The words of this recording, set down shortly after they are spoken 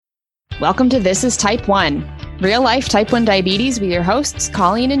Welcome to This is Type 1, real-life Type 1 diabetes with your hosts,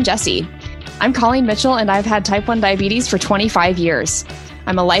 Colleen and Jesse. I'm Colleen Mitchell, and I've had Type 1 diabetes for 25 years.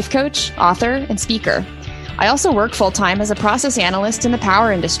 I'm a life coach, author, and speaker. I also work full-time as a process analyst in the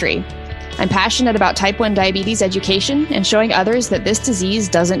power industry. I'm passionate about Type 1 diabetes education and showing others that this disease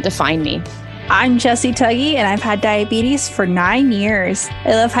doesn't define me. I'm Jessie Tuggy, and I've had diabetes for 9 years.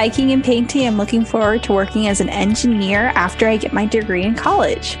 I love hiking and painting. I'm looking forward to working as an engineer after I get my degree in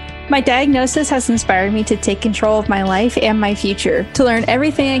college. My diagnosis has inspired me to take control of my life and my future, to learn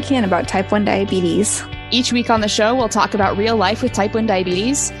everything I can about Type 1 diabetes. Each week on the show, we'll talk about real life with Type 1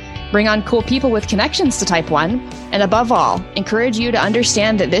 diabetes, bring on cool people with connections to Type 1, and above all, encourage you to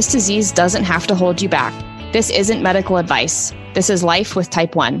understand that this disease doesn't have to hold you back. This isn't medical advice. This is life with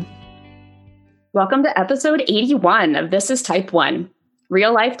Type 1. Welcome to episode 81 of This is Type 1,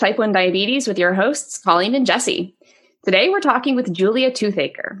 real life Type 1 diabetes with your hosts, Colleen and Jesse. Today, we're talking with Julia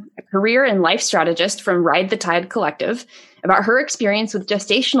Toothacre, a career and life strategist from Ride the Tide Collective, about her experience with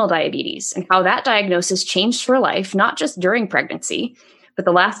gestational diabetes and how that diagnosis changed her life, not just during pregnancy, but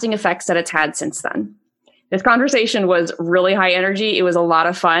the lasting effects that it's had since then. This conversation was really high energy. It was a lot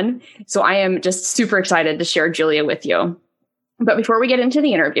of fun. So I am just super excited to share Julia with you. But before we get into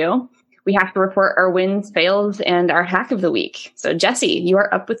the interview, we have to report our wins, fails, and our hack of the week. So Jesse, you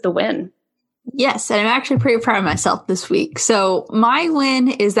are up with the win. Yes, and I'm actually pretty proud of myself this week. So my win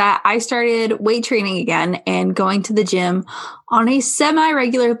is that I started weight training again and going to the gym on a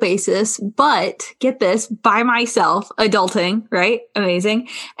semi-regular basis, but get this, by myself, adulting, right? Amazing.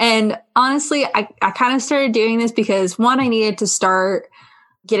 And honestly, I kind of started doing this because one, I needed to start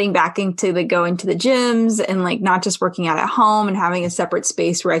getting back into going to the gyms and like not just working out at home and having a separate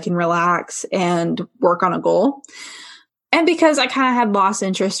space where I can relax and work on a goal. And because I kind of had lost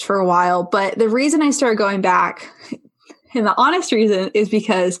interest for a while, but the reason I started going back, and the honest reason, is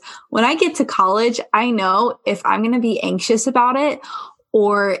because when I get to college, I know if I'm going to be anxious about it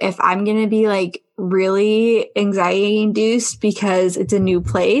or if I'm going to be like really anxiety induced because it's a new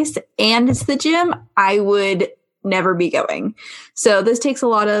place and it's the gym, I would never be going. So this takes a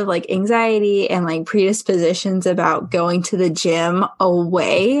lot of like anxiety and like predispositions about going to the gym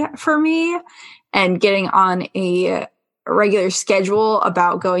away for me, and getting on a regular schedule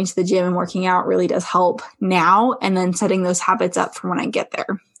about going to the gym and working out really does help now, and then setting those habits up for when I get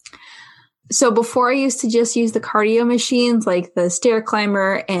there. So before I used to just use the cardio machines like the stair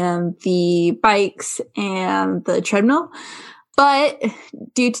climber and the bikes and the treadmill. But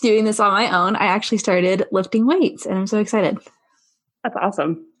due to doing this on my own, I actually started lifting weights, and I'm so excited. That's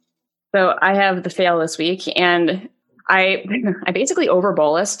awesome. So I have the fail this week, and I basically over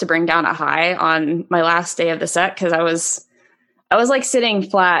bolused to bring down a high on my last day of the set because I was like sitting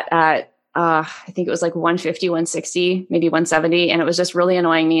flat at I think it was like 150, 160, maybe 170, and it was just really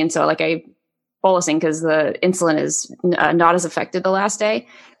annoying me. And so like I bolusing because the insulin is not as affected the last day,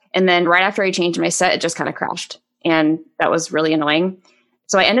 and then right after I changed my set, it just kind of crashed, and that was really annoying.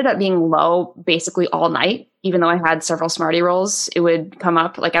 So I ended up being low basically all night. Even though I had several Smartie rolls, it would come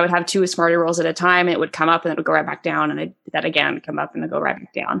up. Like I would have 2 Smartie rolls at a time, and it would come up and it would go right back down. And I did that again, come up and then go right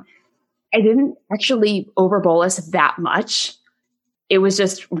back down. I didn't actually over bolus that much. It was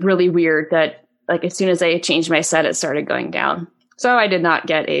just really weird that like as soon as I changed my set, it started going down. So I did not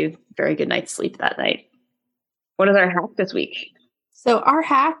get a very good night's sleep that night. What is our hack this week? So our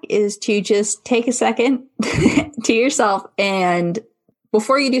hack is to just take a second to yourself, and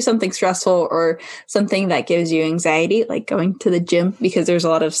before you do something stressful or something that gives you anxiety, like going to the gym, because there's a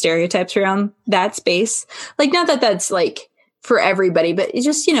lot of stereotypes around that space. Like, not that that's like for everybody, but it's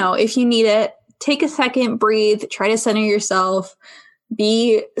just, if you need it, take a second, breathe, try to center yourself,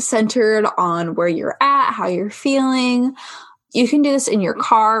 be centered on where you're at, how you're feeling. You can do this in your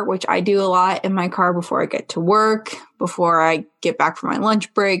car, which I do a lot in my car before I get to work, before I get back from my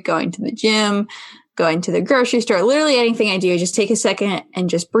lunch break, going to the gym, going to the grocery store, literally anything I do, just take a second and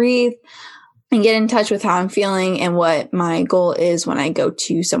just breathe and get in touch with how I'm feeling and what my goal is when I go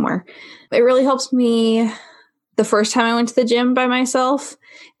to somewhere. It really helps me the first time I went to the gym by myself,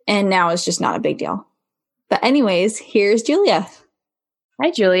 and now it's just not a big deal. But anyways, here's Julia.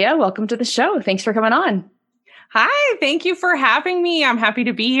 Hi, Julia. Welcome to the show. Thanks for coming on. Hi, thank you for having me. I'm happy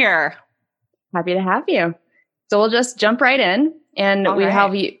to be here. Happy to have you. So we'll just jump right in, and we'll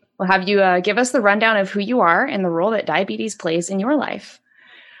have you give us the rundown of who you are and the role that diabetes plays in your life.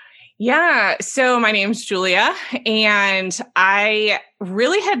 Yeah. So my name's Julia, and I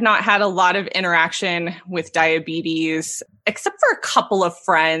really had not had a lot of interaction with diabetes, except for a couple of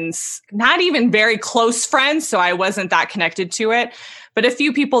friends, not even very close friends. So I wasn't that connected to it, but a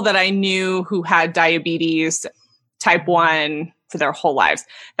few people that I knew who had diabetes, type 1, for their whole lives.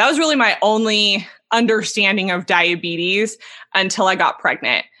 That was really my only understanding of diabetes until I got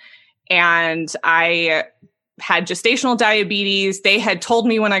pregnant. And I had gestational diabetes. They had told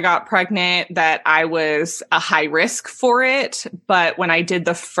me when I got pregnant that I was a high risk for it. But when I did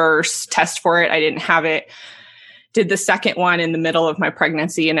the first test for it, I didn't have it. Did the second one in the middle of my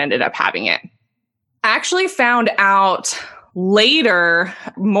pregnancy and ended up having it. I actually found out later,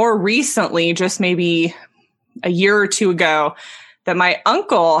 more recently, just maybe a year or two ago, that my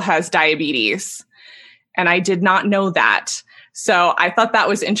uncle has diabetes. And I did not know that. So I thought that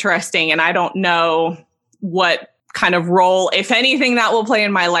was interesting. And I don't know what kind of role, if anything, that will play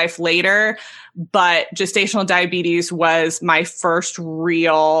in my life later. But gestational diabetes was my first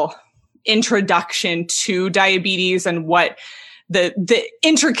real introduction to diabetes and what the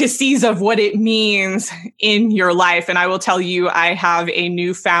intricacies of what it means in your life. And I will tell you, I have a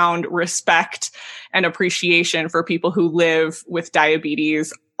newfound respect and appreciation for people who live with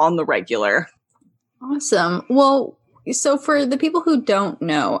diabetes on the regular. Awesome. Well, so for the people who don't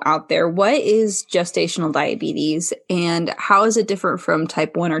know out there, what is gestational diabetes and how is it different from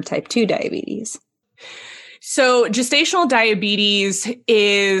type 1 or type 2 diabetes? So gestational diabetes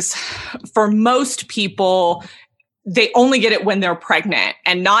is, for most people, they only get it when they're pregnant,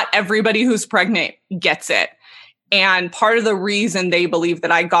 and not everybody who's pregnant gets it. And part of the reason they believe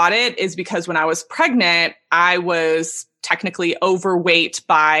that I got it is because when I was pregnant, I was technically overweight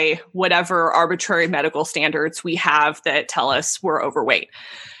by whatever arbitrary medical standards we have that tell us we're overweight.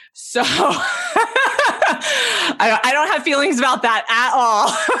 So I don't have feelings about that at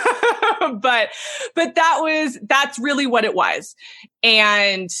all. but that's really what it was.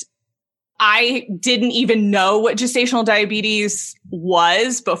 And I didn't even know what gestational diabetes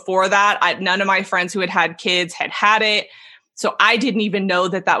was before that. None of my friends who had had kids had had it. So I didn't even know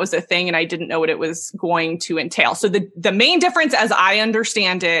that that was a thing, and I didn't know what it was going to entail. So the main difference, as I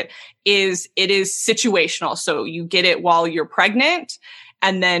understand it is situational. So you get it while you're pregnant,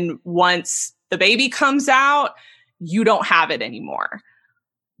 and then once the baby comes out, you don't have it anymore.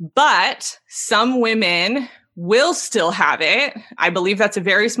 But some women will still have it. I believe that's a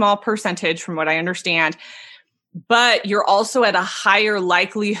very small percentage from what I understand. But you're also at a higher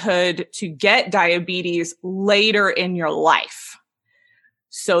likelihood to get diabetes later in your life.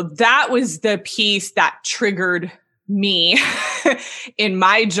 So that was the piece that triggered me in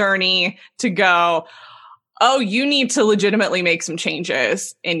my journey to go, oh, you need to legitimately make some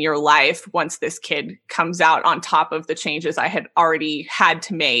changes in your life once this kid comes out, on top of the changes I had already had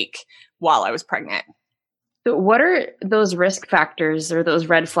to make while I was pregnant. So what are those risk factors or those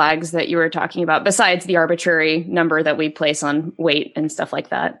red flags that you were talking about, besides the arbitrary number that we place on weight and stuff like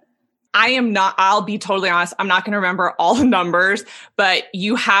that? I'll be totally honest, I'm not going to remember all the numbers, but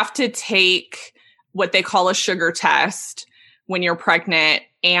you have to take what they call a sugar test when you're pregnant.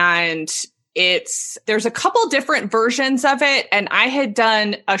 And there's a couple different versions of it. And I had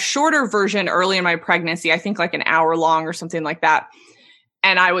done a shorter version early in my pregnancy, I think like an hour long or something like that.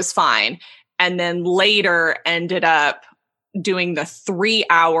 And I was fine. And then later ended up doing the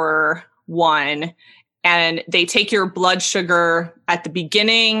 3-hour one. And they take your blood sugar at the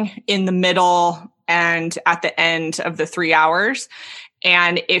beginning, in the middle, and at the end of the 3 hours.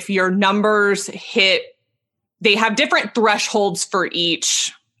 And if your numbers hit, they have different thresholds for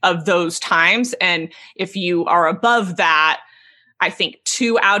each of those times. And if you are above that, I think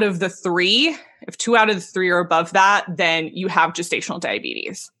 2 out of the 3, if 2 out of the 3 are above that, then you have gestational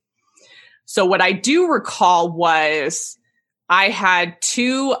diabetes. So what I do recall was I had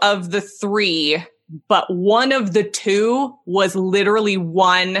 2 of the 3, but one of the 2 was literally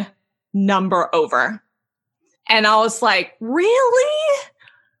one number over. And I was like, really?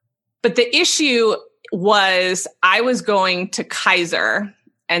 But the issue was I was going to Kaiser.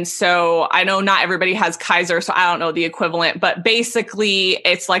 And so I know not everybody has Kaiser, so I don't know the equivalent, but basically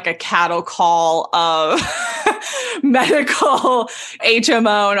it's like a cattle call of medical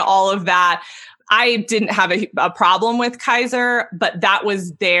HMO and all of that. I didn't have a problem with Kaiser, but that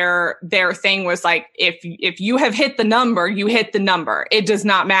was their thing, was like, if you have hit the number, you hit the number. It does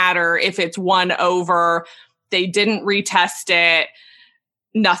not matter if it's 1 over. They didn't retest it.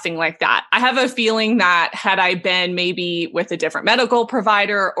 Nothing like that. I have a feeling that had I been maybe with a different medical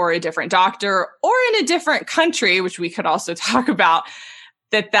provider or a different doctor or in a different country, which we could also talk about,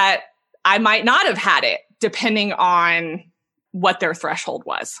 that I might not have had it, depending on what their threshold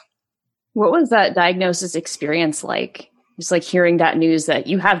was. What was that diagnosis experience like? Just like hearing that news that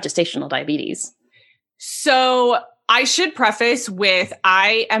you have gestational diabetes. So I should preface with,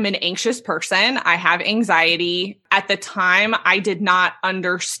 I am an anxious person. I have anxiety. At the time, I did not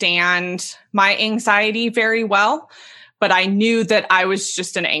understand my anxiety very well. but I knew that I was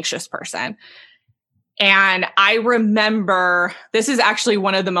just an anxious person. And I remember, this is actually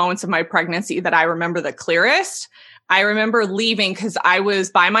one of the moments of my pregnancy that I remember the clearest. I remember leaving because I was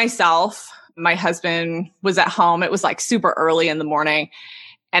by myself. My husband was at home. It was like super early in the morning.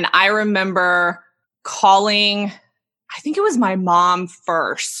 And I remember calling, I think it was my mom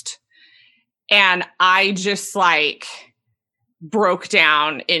first. And I just like broke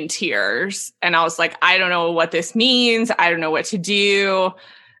down in tears. And I was like, I don't know what this means. I don't know what to do.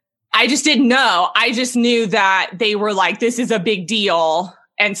 I just didn't know. I just knew that they were like, this is a big deal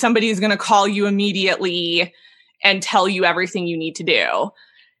and somebody's going to call you immediately and tell you everything you need to do.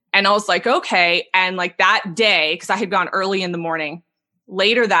 And I was like, okay. And like that day, because I had gone early in the morning,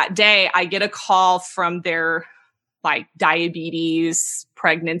 later that day, I get a call from their like diabetes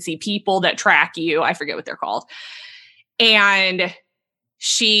pregnancy people that track you. I forget what they're called. And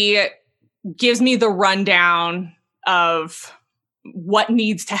she gives me the rundown of what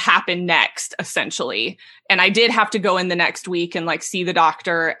needs to happen next, essentially. And I did have to go in the next week and like see the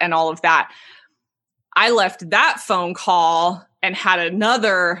doctor and all of that. I left that phone call and had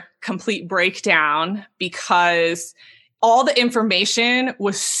another complete breakdown because all the information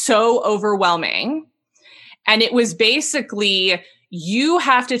was so overwhelming. And it was basically, you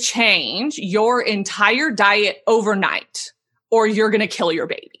have to change your entire diet overnight or you're going to kill your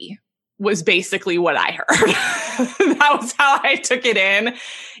baby, was basically what I heard. That was how I took it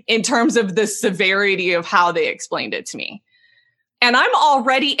in terms of the severity of how they explained it to me. And I'm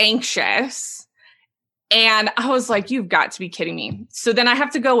already anxious. And I was like, you've got to be kidding me. So then I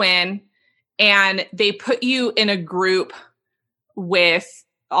have to go in and they put you in a group with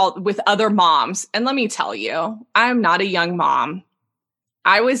other moms. And let me tell you, I'm not a young mom.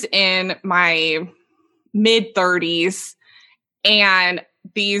 I was in my mid 30s and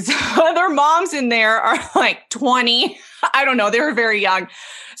these other moms in there are like 20. I don't know. They were very young.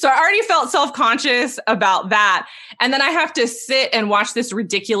 So I already felt self-conscious about that. And then I have to sit and watch this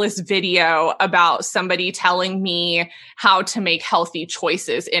ridiculous video about somebody telling me how to make healthy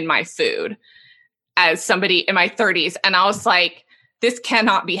choices in my food as somebody in my 30s. And I was like, this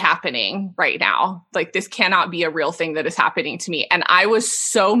cannot be happening right now. Like, this cannot be a real thing that is happening to me. And I was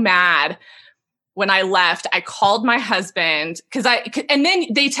so mad. When I left, I called my husband and then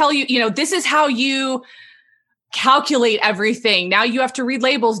they tell you, this is how you calculate everything. Now you have to read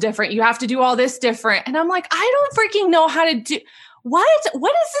labels different. You have to do all this different. And I'm like, I don't freaking know how to do what is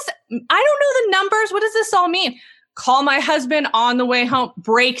this? I don't know the numbers. What does this all mean? Call my husband on the way home,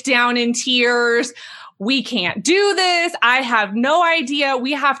 break down in tears. We can't do this. I have no idea.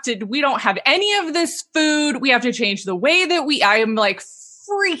 We don't have any of this food. We have to change the way that I am like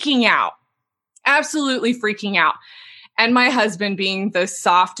freaking out. Absolutely freaking out. And my husband, being the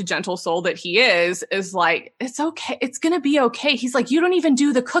soft, gentle soul that he is like, it's okay. It's going to be okay. He's like, you don't even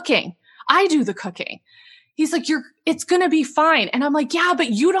do the cooking. I do the cooking. He's like, it's going to be fine. And I'm like, yeah,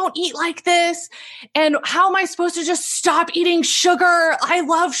 but you don't eat like this. And how am I supposed to just stop eating sugar? I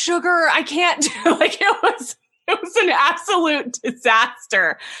love sugar. I can't do like, it was an absolute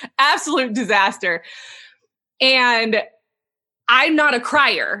disaster. And I'm not a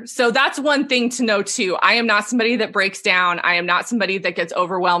crier. So that's one thing to know too. I am not somebody that breaks down. I am not somebody that gets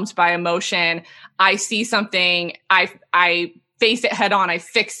overwhelmed by emotion. I see something, I face it head on, I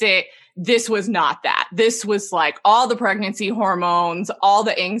fix it. This was not that. This was like all the pregnancy hormones, all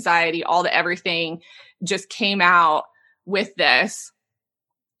the anxiety, all the everything just came out with this.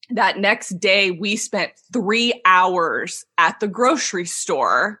 That next day, we spent 3 hours at the grocery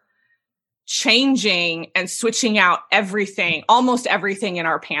store changing and switching out everything, almost everything in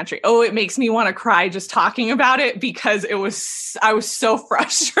our pantry. Oh, it makes me want to cry just talking about it because I was so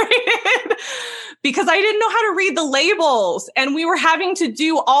frustrated because I didn't know how to read the labels. And we were having to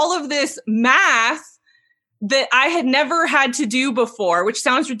do all of this math that I had never had to do before, which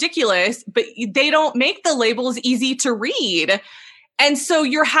sounds ridiculous, but they don't make the labels easy to read. And so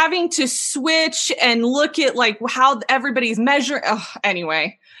you're having to switch and look at like how everybody's measuring. Oh,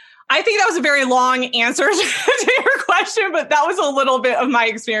 anyway. I think that was a very long answer to your question, but that was a little bit of my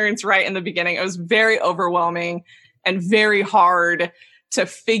experience right in the beginning. It was very overwhelming and very hard to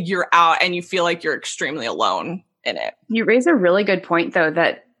figure out, and you feel like you're extremely alone in it. You raise a really good point, though,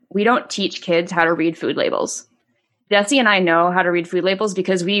 that we don't teach kids how to read food labels. Jesse and I know how to read food labels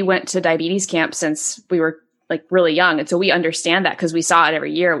because we went to diabetes camp since we were like really young. And so we understand that because we saw it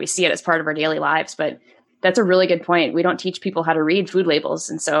every year. We see it as part of our daily lives, but that's a really good point. We don't teach people how to read food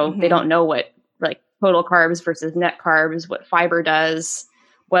labels. And so they don't know what like total carbs versus net carbs, what fiber does,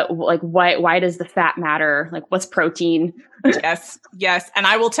 why does the fat matter? Like, what's protein? Yes. And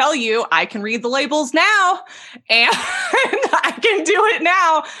I will tell you, I can read the labels now and I can do it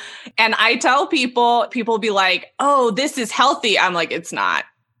now. And I tell people be like, oh, this is healthy. I'm like, it's not.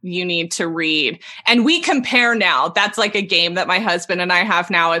 You need to read. And we compare now. That's like a game that my husband and I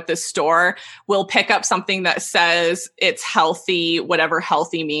have now at the store. We'll pick up something that says it's healthy, whatever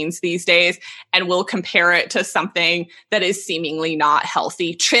healthy means these days, and we'll compare it to something that is seemingly not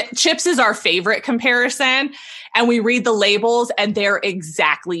healthy. Chips is our favorite comparison. And we read the labels and they're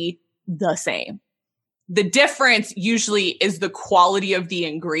exactly the same. The difference usually is the quality of the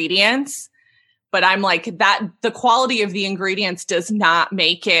ingredients. But I'm like, that the quality of the ingredients does not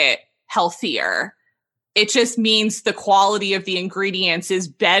make it healthier. It just means the quality of the ingredients is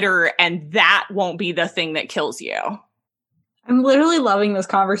better, and that won't be the thing that kills you. I'm literally loving this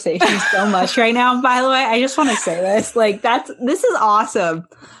conversation so much right now, by the way. I just want to say this. Like, this is awesome.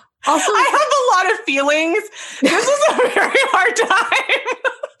 Also, I have a lot of feelings. This is a very hard time.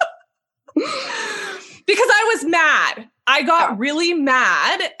 Because I was mad. I got really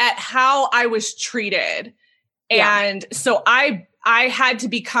mad at how I was treated. And so I had to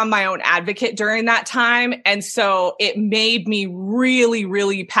become my own advocate during that time. And so it made me really,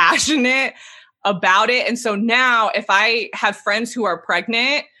 really passionate about it. And so now if I have friends who are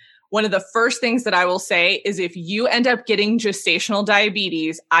pregnant, one of the first things that I will say is if you end up getting gestational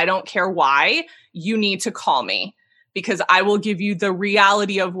diabetes, I don't care why, you need to call me because I will give you the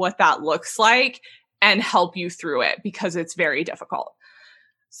reality of what that looks like and help you through it because it's very difficult.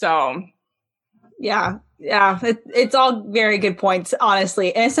 So, yeah, it's all very good points,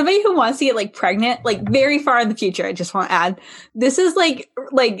 honestly. And as somebody who wants to get like pregnant, like very far in the future, I just want to add, this is like,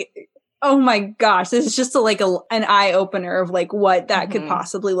 oh my gosh, this is just an eye opener of like what that could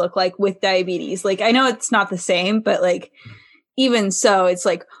possibly look like with diabetes. Like, I know it's not the same, but like, even so, it's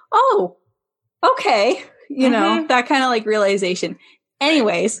like, oh, okay, you know, that kind of like realization.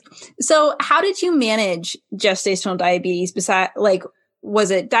 Anyways, so how did you manage gestational diabetes? Besides, like, was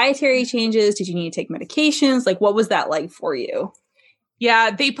it dietary changes? Did you need to take medications? Like, what was that like for you?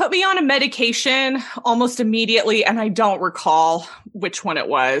 Yeah, they put me on a medication almost immediately, and I don't recall which one it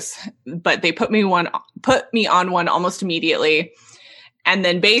was, but they put me on one almost immediately. And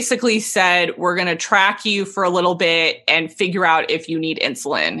then basically said, we're going to track you for a little bit and figure out if you need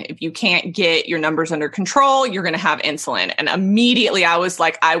insulin. If you can't get your numbers under control, you're going to have insulin. And immediately I was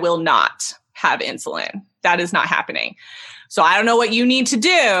like, I will not have insulin. That is not happening. So I don't know what you need to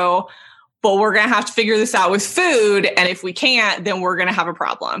do, but we're going to have to figure this out with food. And if we can't, then we're going to have a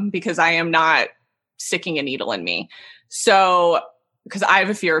problem because I am not sticking a needle in me. So, because I have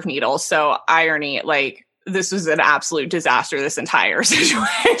a fear of needles. So irony, like, this was an absolute disaster, this entire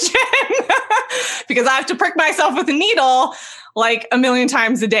situation, because I have to prick myself with a needle like a million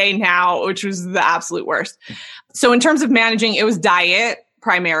times a day now, which was the absolute worst. So in terms of managing, it was diet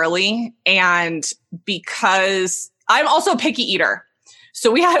primarily. And because I'm also a picky eater. So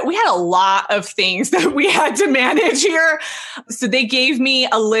we had a lot of things that we had to manage here. So they gave me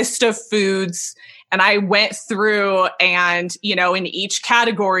a list of foods and I went through and, you know, in each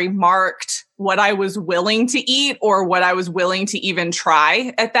category marked what I was willing to eat or what I was willing to even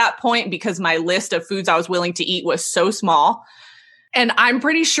try at that point because my list of foods I was willing to eat was so small. And I'm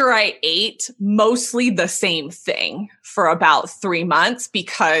pretty sure I ate mostly the same thing for about 3 months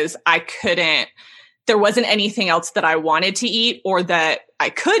because there wasn't anything else that I wanted to eat or that I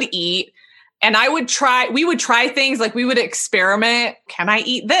could eat. And we would try things like we would experiment. Can I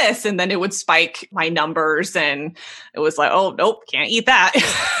eat this? And then it would spike my numbers. And it was like, oh, nope, can't eat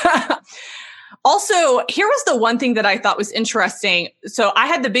that. Also, here was the one thing that I thought was interesting. So I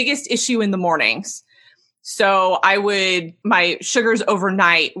had the biggest issue in the mornings. So my sugars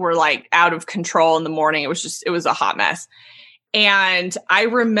overnight were like out of control in the morning. It was a hot mess. And I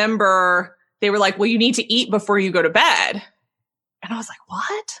remember they were like, well, you need to eat before you go to bed. And I was like,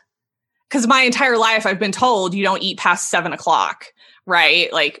 what? Because my entire life I've been told you don't eat past 7:00,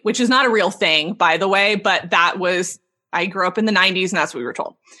 right? Like, which is not a real thing, by the way, but I grew up in the 90s and that's what we were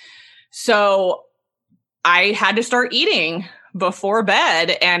told. So I had to start eating before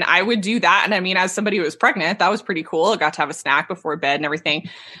bed and I would do that. And I mean, as somebody who was pregnant, that was pretty cool. I got to have a snack before bed and everything,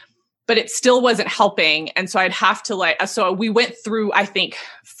 but it still wasn't helping. And so I'd have to so we went through, I think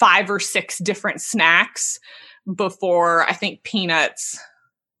 5 or 6 different snacks before I think peanuts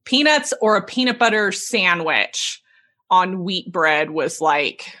or a peanut butter sandwich on wheat bread was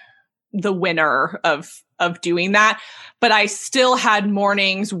like the winner of doing that. But I still had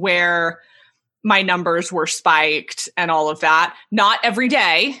mornings where my numbers were spiked and all of that. Not every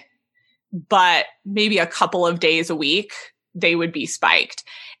day, but maybe a couple of days a week. they would be spiked.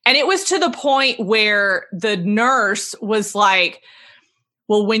 And it was to the point where the nurse was like,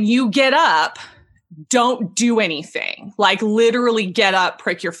 well, when you get up, don't do anything. Like literally get up,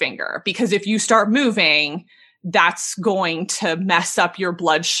 prick your finger, because if you start moving, that's going to mess up your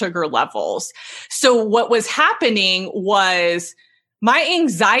blood sugar levels. So what was happening was my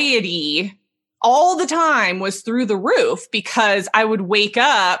anxiety all the time was through the roof, because I would wake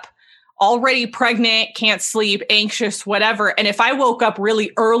up already pregnant, can't sleep, anxious, whatever. And if I woke up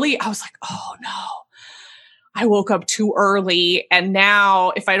really early, I was like, oh no, I woke up too early. And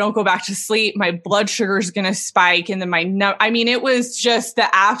now if I don't go back to sleep, my blood sugar is going to spike. And then it was just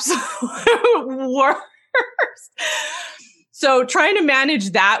the absolute worst. So trying to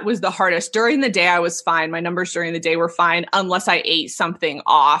manage that was the hardest. During the day, I was fine. My numbers during the day were fine, unless I ate something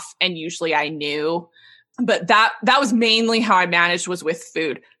off. And usually I knew. But that was mainly how I managed, was with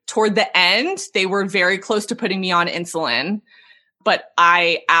food. Toward the end, they were very close to putting me on insulin, but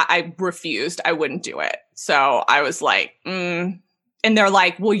I refused. I wouldn't do it. So I was like, And they're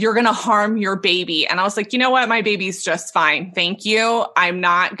like, well, you're going to harm your baby. And I was like, you know what? My baby's just fine. Thank you. I'm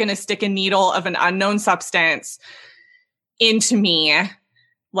not going to stick a needle of an unknown substance into me,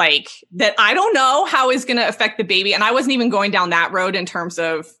 like that I don't know how is going to affect the baby. And I wasn't even going down that road in terms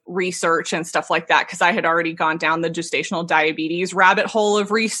of research and stuff like that, because I had already gone down the gestational diabetes rabbit hole of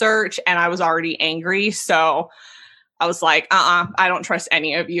research and I was already angry. So I was like, I don't trust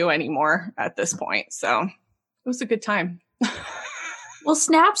any of you anymore at this point. So it was a good time. Well,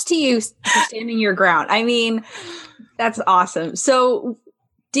 snaps to you for standing your ground. I mean, that's awesome. So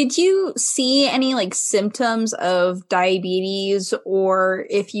did you see any like symptoms of diabetes, or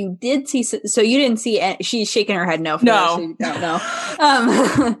if you did see, so you didn't see, she's shaking her head no. For no. Those who don't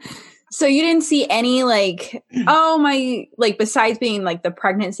know. So you didn't see any like, besides being like the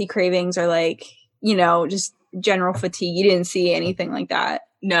pregnancy cravings or like, just general fatigue, you didn't see anything like that?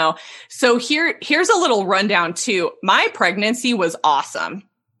 No. So here's a little rundown too. My pregnancy was awesome.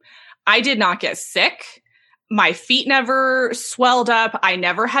 I did not get sick. My feet never swelled up. I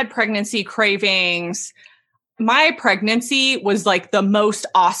never had pregnancy cravings. My pregnancy was like the most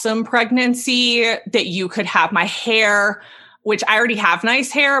awesome pregnancy that you could have. My hair, which I already have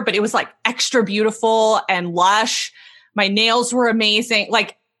nice hair, but it was like extra beautiful and lush. My nails were amazing.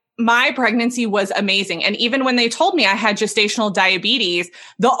 Like my pregnancy was amazing. And even when they told me I had gestational diabetes,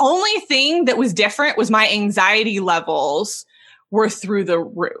 the only thing that was different was my anxiety levels were through the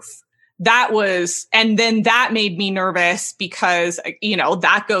roof. And then that made me nervous because,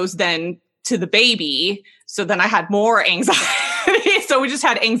 that goes then to the baby. So then I had more anxiety. So we just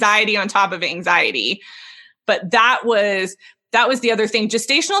had anxiety on top of anxiety. But that was the other thing.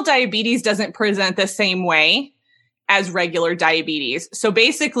 Gestational diabetes doesn't present the same way as regular diabetes. So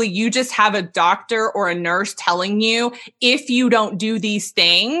basically you just have a doctor or a nurse telling you, if you don't do these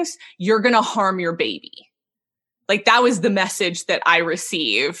things, you're going to harm your baby. Like that was the message that I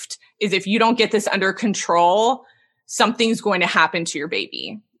received, is if you don't get this under control, something's going to happen to your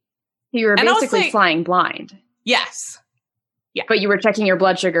baby. You were basically flying blind. Yes. Yeah. But you were checking your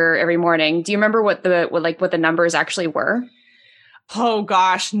blood sugar every morning. Do you remember what the numbers actually were? Oh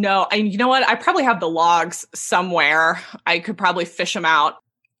gosh, no. And you know what? I probably have the logs somewhere. I could probably fish them out.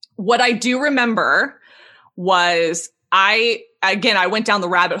 What I do remember was I went down the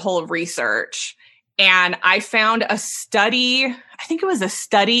rabbit hole of research and I found a study. I think it was a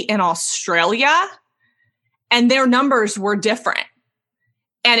study in Australia, and their numbers were different.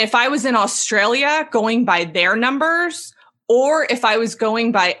 And if I was in Australia going by their numbers, or if I was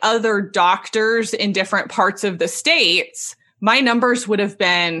going by other doctors in different parts of the States, my numbers would have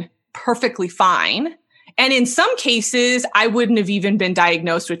been perfectly fine. And in some cases, I wouldn't have even been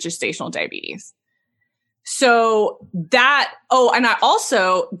diagnosed with gestational diabetes. So and I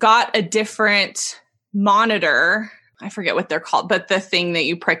also got a different monitor. I forget what they're called, but the thing that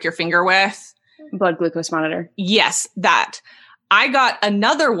you prick your finger with. Blood glucose monitor. Yes, that. I got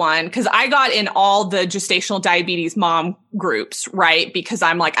another one because I got in all the gestational diabetes mom groups, right? Because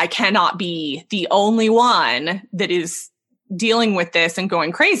I'm like, I cannot be the only one that is dealing with this and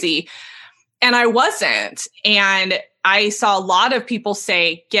going crazy. And I wasn't. And I saw a lot of people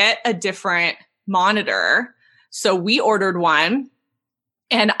say, get a different monitor. So we ordered one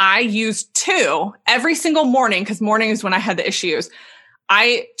and I used two every single morning, because morning is when I had the issues.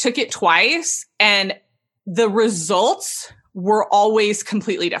 I took it twice and the results were always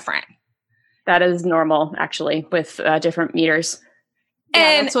completely different. That is normal, actually, with different meters.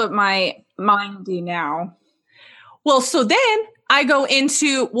 And that's what mine do now. Well, so then I go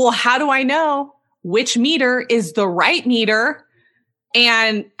into, how do I know which meter is the right meter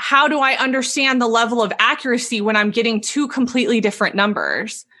And how do I understand the level of accuracy when I'm getting two completely different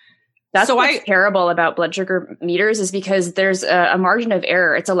numbers? That's what's terrible about blood sugar meters is because there's a margin of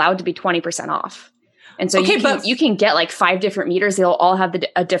error. It's allowed to be 20% off. And so you can get like 5 different meters. They'll all have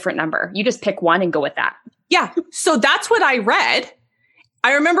a different number. You just pick one and go with that. Yeah. So that's what I read.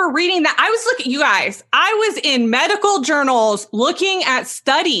 I remember reading that. I was looking, you guys, I was in medical journals looking at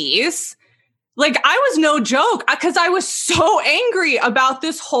studies. Like, I was no joke because I was so angry about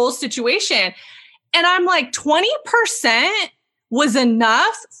this whole situation. And I'm like, 20% was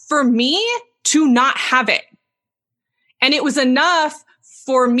enough for me to not have it. And it was enough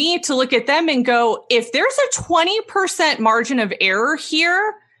for me to look at them and go, if there's a 20% margin of error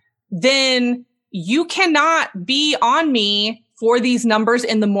here, then you cannot be on me for these numbers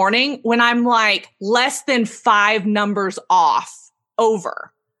in the morning when I'm like less than 5 numbers off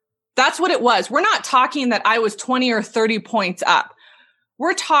over. That's what it was. We're not talking that I was 20 or 30 points up.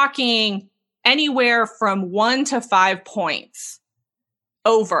 We're talking anywhere from 1 to 5 points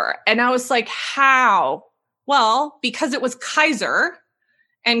over. And I was like, how? Well, because it was Kaiser,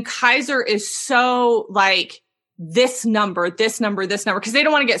 and Kaiser is so like this number, because they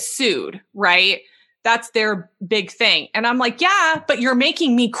don't want to get sued, right? That's their big thing. And I'm like, yeah, but you're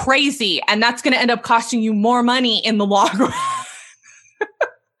making me crazy. And that's going to end up costing you more money in the long run.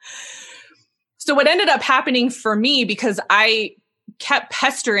 So what ended up happening for me, because I kept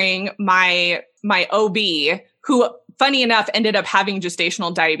pestering my OB, who, funny enough, ended up having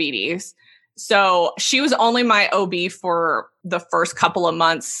gestational diabetes. So she was only my OB for the first couple of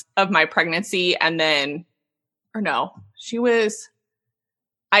months of my pregnancy. And then,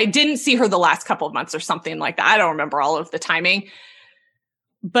 I didn't see her the last couple of months or something like that. I don't remember all of the timing.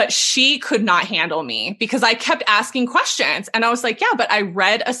 But she could not handle me because I kept asking questions. And I was like, yeah, but I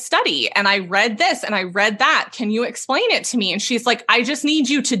read a study and I read this and I read that. Can you explain it to me? And she's like, I just need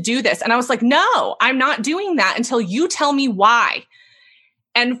you to do this. And I was like, no, I'm not doing that until you tell me why.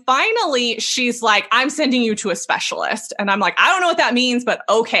 And finally, she's like, I'm sending you to a specialist. And I'm like, I don't know what that means, but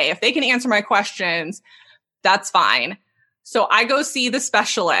okay, if they can answer my questions, that's fine. So I go see the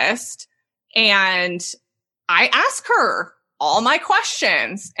specialist and I ask her all my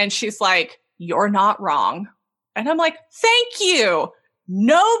questions. And she's like, you're not wrong. And I'm like, thank you.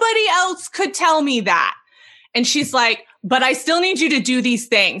 Nobody else could tell me that. And she's like, but I still need you to do these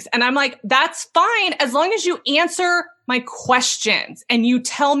things. And I'm like, that's fine. As long as you answer my questions and you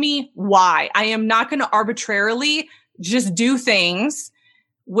tell me why. I am not going to arbitrarily just do things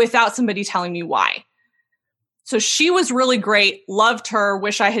without somebody telling me why. So she was really great. Loved her.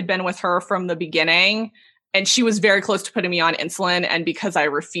 Wish I had been with her from the beginning. And she was very close to putting me on insulin. And because I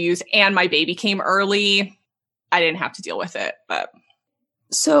refused and my baby came early, I didn't have to deal with it. But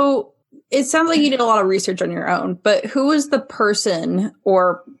so it sounds like you did a lot of research on your own, but who was the person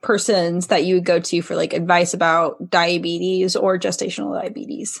or persons that you would go to for like advice about diabetes or gestational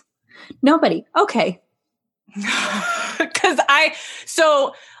diabetes? Nobody. Okay.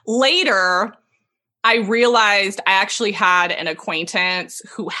 So later I realized I actually had an acquaintance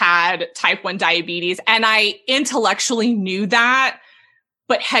who had type 1 diabetes, and I intellectually knew that,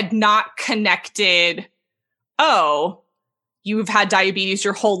 but had not connected, oh, you've had diabetes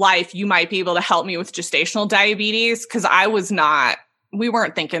your whole life. You might be able to help me with gestational diabetes. Because we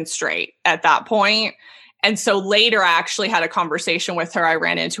weren't thinking straight at that point. And so later I actually had a conversation with her. I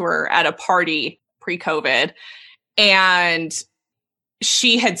ran into her at a party pre-COVID, and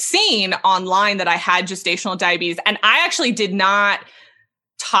she had seen online that I had gestational diabetes. And I actually did not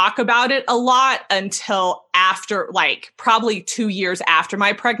talk about it a lot until after, like probably 2 years after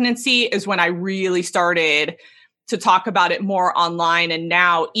my pregnancy is when I really started to talk about it more online. And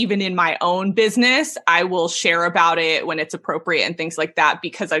now even in my own business, I will share about it when it's appropriate and things like that,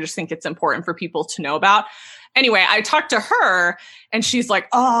 because I just think it's important for people to know about. Anyway, I talked to her and she's like,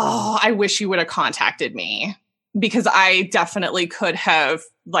 oh, I wish you would have contacted me, because I definitely could have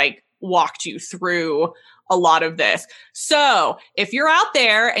like walked you through a lot of this. So if you're out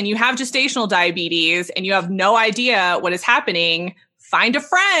there and you have gestational diabetes and you have no idea what is happening, find a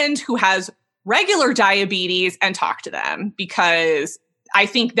friend who has regular diabetes and talk to them, because I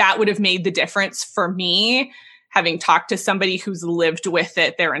think that would have made the difference for me, having talked to somebody who's lived with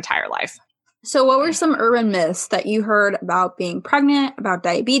it their entire life. So what were some urban myths that you heard about being pregnant, about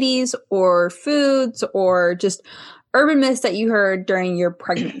diabetes or foods, or just urban myths that you heard during your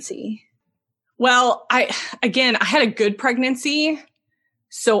pregnancy? Well, I had a good pregnancy.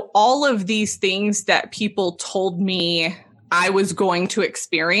 So all of these things that people told me I was going to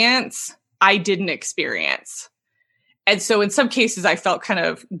experience, I didn't experience. And so in some cases, I felt kind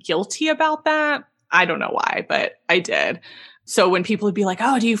of guilty about that. I don't know why, but I did. So when people would be like,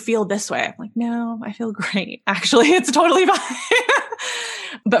 oh, do you feel this way? I'm like, no, I feel great. Actually, it's totally fine.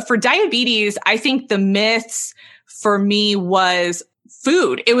 But for diabetes, I think the myths for me was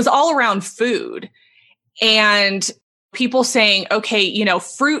food. It was all around food. And people saying, okay, you know,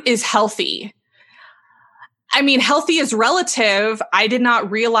 fruit is healthy. I mean, healthy is relative. I did not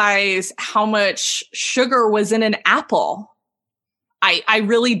realize how much sugar was in an apple. I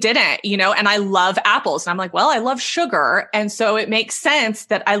really didn't, you know, and I love apples. And I'm like, well, I love sugar. And so it makes sense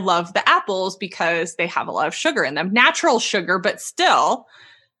that I love the apples because they have a lot of sugar in them. Natural sugar, but still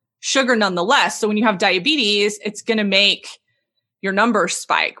sugar nonetheless. So when you have diabetes, it's going to make your numbers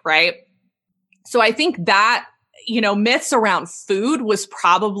spike, right? So I think that, you know, myths around food was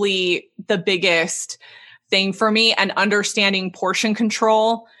probably the biggest thing for me, and understanding portion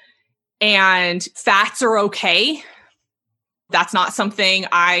control and fats are okay. That's not something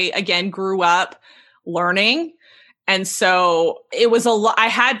I, again, grew up learning. And so it was I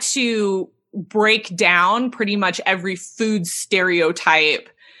had to break down pretty much every food stereotype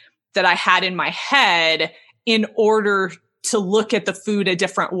that I had in my head in order to look at the food a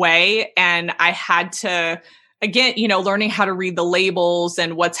different way. And I had to, again, you know, learning how to read the labels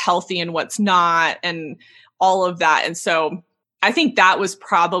and what's healthy and what's not and all of that. And so I think that was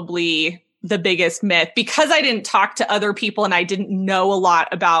probably the biggest myth, because I didn't talk to other people and I didn't know a lot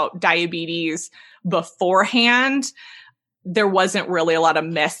about diabetes beforehand. There wasn't really a lot of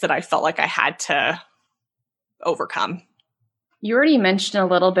myths that I felt like I had to overcome. You already mentioned a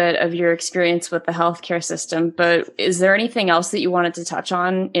little bit of your experience with the healthcare system, but is there anything else that you wanted to touch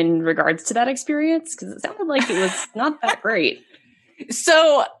on in regards to that experience? Because it sounded like it was not that great.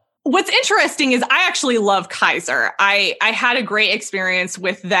 So what's interesting is I actually love Kaiser. I had a great experience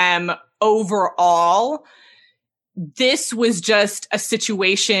with them overall. This was just a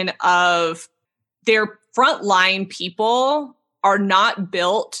situation of their frontline people are not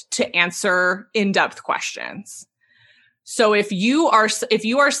built to answer in-depth questions. So if you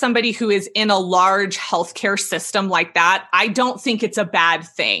are somebody who is in a large healthcare system like that, I don't think it's a bad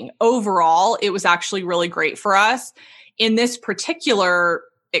thing. Overall, it was actually really great for us. In this particular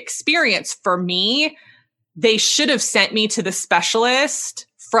experience for me, they should have sent me to the specialist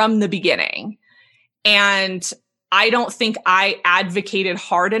from the beginning. And I don't think I advocated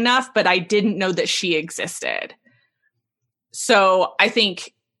hard enough, but I didn't know that she existed. So I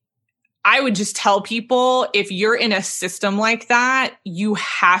think I would just tell people, if you're in a system like that, you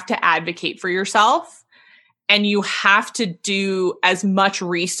have to advocate for yourself and you have to do as much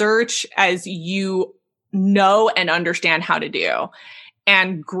research as you know and understand how to do.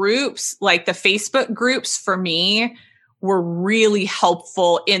 And groups like the Facebook groups for me were really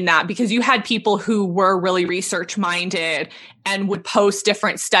helpful in that, because you had people who were really research minded and would post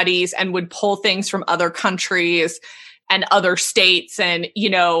different studies and would pull things from other countries and other states. And,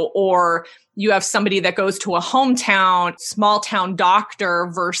 you know, or you have somebody that goes to a hometown, small town doctor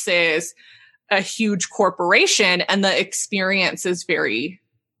versus a huge corporation, and the experience is very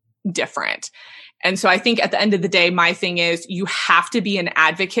different. And so I think at the end of the day, my thing is you have to be an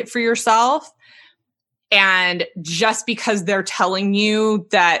advocate for yourself. And just because they're telling you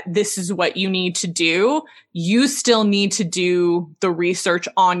that this is what you need to do, you still need to do the research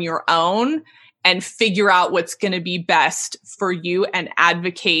on your own and figure out what's going to be best for you and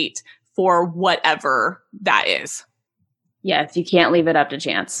advocate for whatever that is. Yes, you can't leave it up to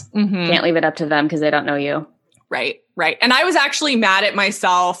chance. Mm-hmm. You can't leave it up to them because they don't know you. Right. And I was actually mad at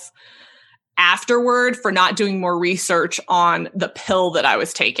myself afterward for not doing more research on the pill that I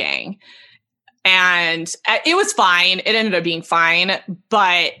was taking. And it was fine. It ended up being fine,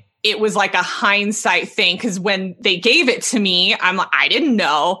 but it was like a hindsight thing, because when they gave it to me, I'm like, I didn't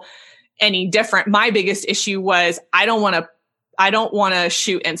know any different. My biggest issue was I don't want to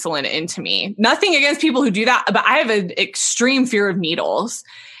shoot insulin into me. Nothing against people who do that, but I have an extreme fear of needles.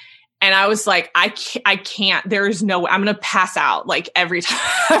 And I was like, I can't, there is no way, I'm going to pass out like every time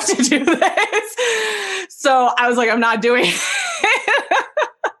I have to do this. So I was like, I'm not doing it.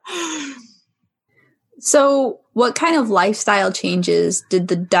 So what kind of lifestyle changes did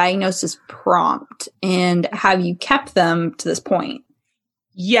the diagnosis prompt, and have you kept them to this point?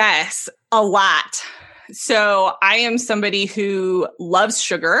 Yes, a lot. So I am somebody who loves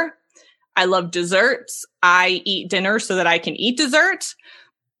sugar. I love desserts. I eat dinner so that I can eat dessert.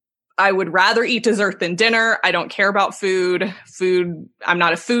 I would rather eat dessert than dinner. I don't care about food. I'm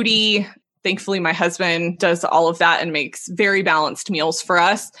not a foodie. Thankfully, my husband does all of that and makes very balanced meals for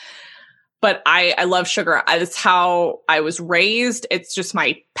us. But I love sugar. That's how I was raised. It's just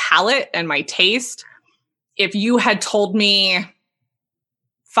my palate and my taste. If you had told me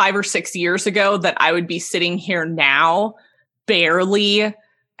 5 or 6 years ago that I would be sitting here now barely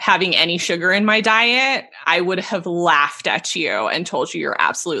having any sugar in my diet, I would have laughed at you and told you you're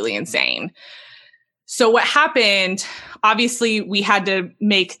absolutely insane. So what happened, obviously we had to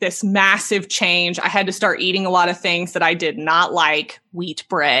make this massive change. I had to start eating a lot of things that I did not like, wheat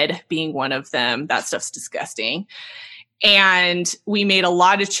bread being one of them. That stuff's disgusting. And we made a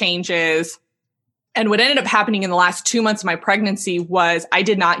lot of changes. And what ended up happening in the last 2 months of my pregnancy was I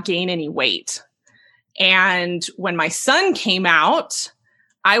did not gain any weight. And when my son came out,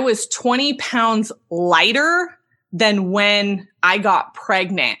 I was 20 pounds lighter than when I got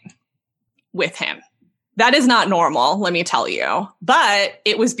pregnant with him. That is not normal, let me tell you. But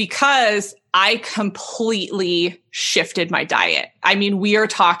it was because I completely shifted my diet. I mean, we are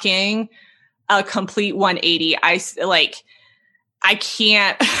talking a complete 180. I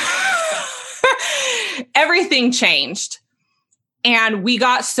can't. Everything changed. And we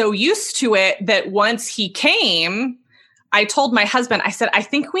got so used to it that once he came, I told my husband, I said, I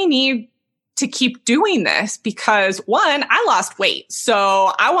think we need to keep doing this because one, I lost weight.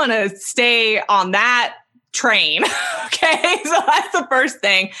 So I want to stay on that train. Okay. So that's the first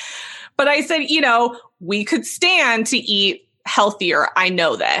thing. But I said, we could stand to eat healthier. I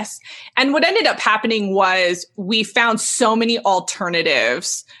know this. And what ended up happening was we found so many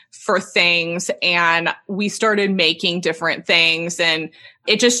alternatives for things and we started making different things and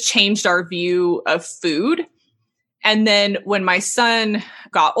it just changed our view of food. And then when my son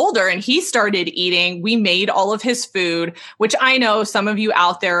got older and he started eating, we made all of his food, which I know some of you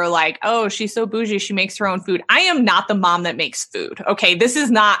out there are like, oh, she's so bougie. She makes her own food. I am not the mom that makes food. Okay.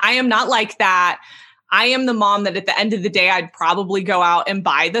 I am not like that. I am the mom that at the end of the day, I'd probably go out and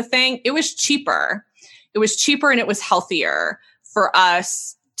buy the thing. It was cheaper. It was cheaper and it was healthier for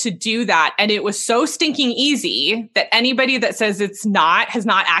us to do that. And it was so stinking easy that anybody that says it's not has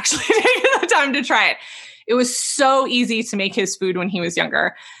not actually taken the time to try it. It was so easy to make his food when he was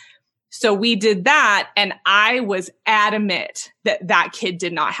younger. So we did that. And I was adamant that that kid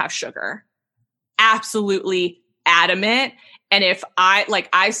did not have sugar. Absolutely adamant. And if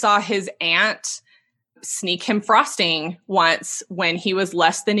I saw his aunt sneak him frosting once when he was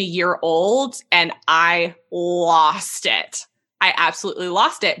less than a year old, and I lost it. I absolutely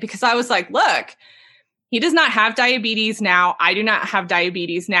lost it because I was like, look, he does not have diabetes now. I do not have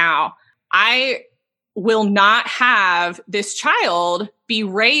diabetes now. I will not have this child be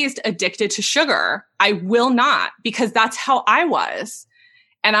raised addicted to sugar. I will not, because that's how I was.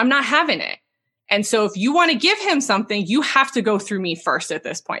 And I'm not having it. And so if you want to give him something, you have to go through me first at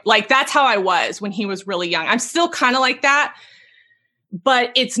this point. Like that's how I was when he was really young. I'm still kind of like that,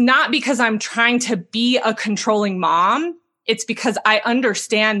 but it's not because I'm trying to be a controlling mom. It's because I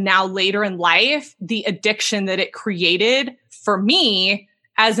understand now later in life, the addiction that it created for me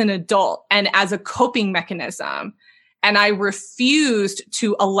as an adult and as a coping mechanism. And I refused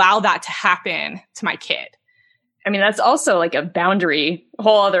to allow that to happen to my kid. I mean, that's also like a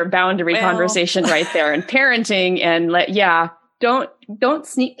whole other boundary conversation right there. And parenting and don't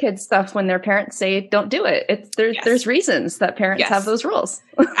sneak kids stuff when their parents say don't do it. There's reasons that parents have those rules.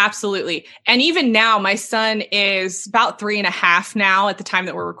 Absolutely. And even now, my son is about 3.5 now at the time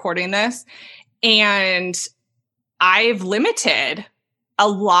that we're recording this. And I've limited a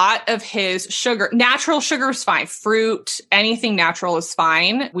lot of his sugar. Natural sugar is fine. Fruit, anything natural is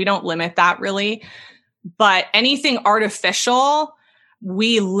fine. We don't limit that really. But anything artificial,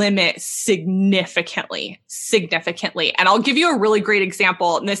 we limit significantly. And I'll give you a really great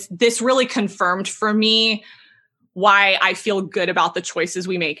example. And this really confirmed for me why I feel good about the choices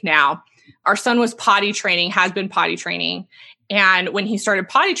we make now. Our son was has been potty training. And when he started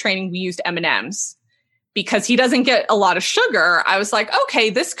potty training, we used M&Ms because he doesn't get a lot of sugar. I was like, okay,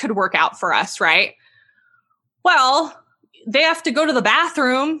 this could work out for us, right? Well, they have to go to the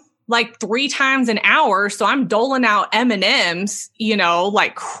bathroom like 3 times an hour. So I'm doling out M&Ms,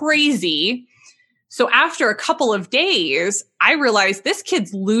 like crazy. So after a couple of days, I realized this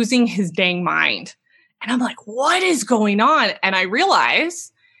kid's losing his dang mind. And I'm like, what is going on? And I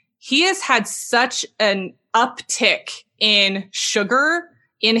realize he has had such an uptick in sugar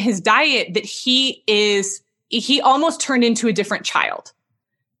in his diet that he almost turned into a different child.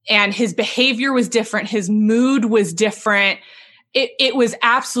 And his behavior was different. His mood was different. It was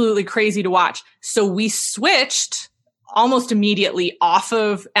absolutely crazy to watch. So we switched almost immediately off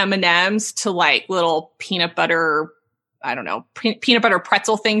of M&Ms to like little peanut butter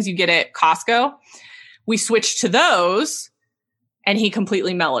pretzel things you get at Costco. We switched to those and he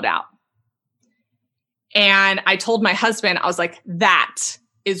completely mellowed out. And I told my husband, I was like, that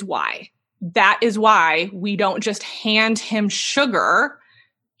is why we don't just hand him sugar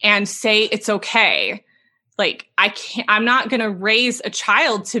and say it's okay. Like, I'm not going to raise a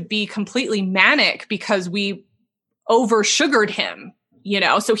child to be completely manic because we over sugared him,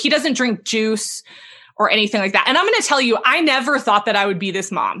 so he doesn't drink juice or anything like that. And I'm going to tell you, I never thought that I would be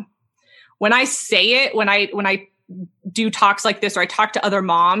this mom. When I say it, when I do talks like this, or I talk to other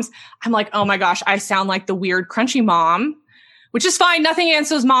moms, I'm like, oh my gosh, I sound like the weird crunchy mom, which is fine. Nothing against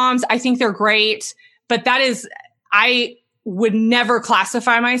those moms. I think they're great, but I would never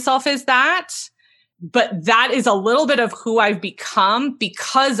classify myself as that. But that is a little bit of who I've become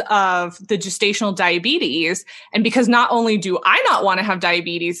because of the gestational diabetes. And because not only do I not want to have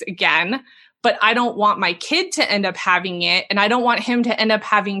diabetes again, but I don't want my kid to end up having it. And I don't want him to end up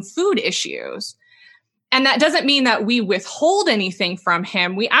having food issues. And that doesn't mean that we withhold anything from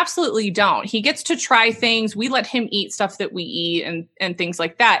him. We absolutely don't. He gets to try things. We let him eat stuff that we eat and things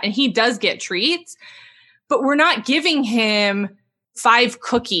like that. And he does get treats, but we're not giving him 5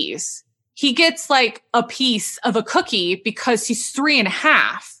 cookies. He gets like a piece of a cookie because he's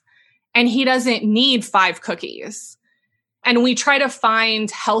 3.5 and he doesn't need 5 cookies. And we try to find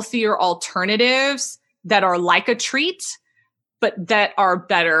healthier alternatives that are like a treat, but that are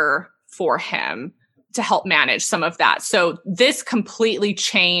better for him to help manage some of that. So this completely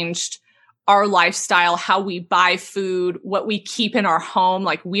changed our lifestyle, how we buy food, what we keep in our home.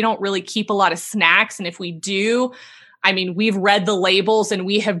 Like, we don't really keep a lot of snacks. And if we do, I mean, we've read the labels and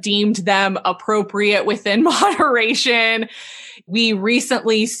we have deemed them appropriate within moderation. We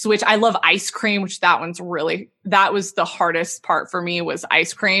recently switched. I love ice cream, which that was the hardest part for me, was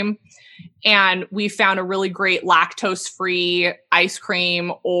ice cream. And we found a really great lactose-free ice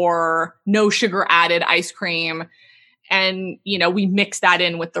cream or no sugar added ice cream. And, we mix that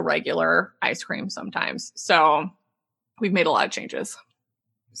in with the regular ice cream sometimes. So we've made a lot of changes.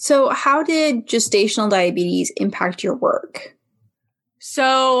 So how did gestational diabetes impact your work?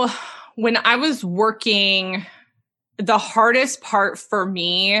 So when I was working, the hardest part for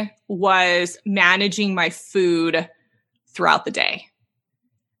me was managing my food throughout the day,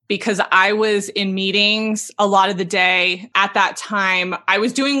 because I was in meetings a lot of the day. At that time, I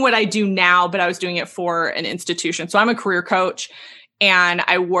was doing what I do now, but I was doing it for an institution. So I'm a career coach, and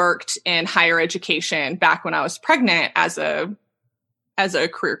I worked in higher education back when I was pregnant as a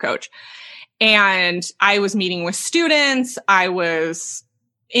career coach. And I was meeting with students. I was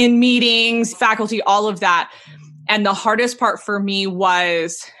in meetings, faculty, all of that. And the hardest part for me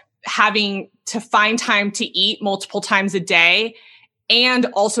was having to find time to eat multiple times a day and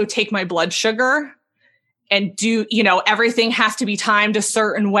also take my blood sugar and do, everything has to be timed a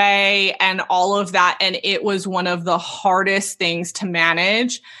certain way and all of that. And it was one of the hardest things to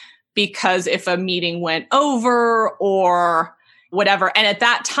manage, because if a meeting went over or whatever. And at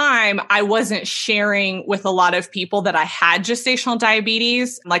that time, I wasn't sharing with a lot of people that I had gestational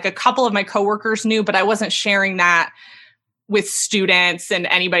diabetes. Like, a couple of my coworkers knew, but I wasn't sharing that with students and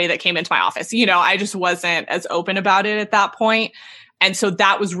anybody that came into my office. I just wasn't as open about it at that point. And so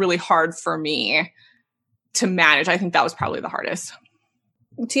that was really hard for me to manage. I think that was probably the hardest.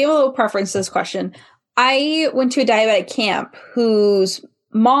 To give a little preference to this question, I went to a diabetic camp whose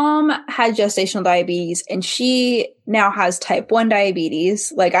mom had gestational diabetes, and she now has type 1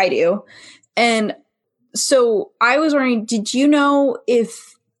 diabetes like I do. And so I was wondering, did you know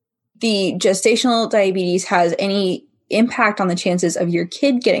if the gestational diabetes has any impact on the chances of your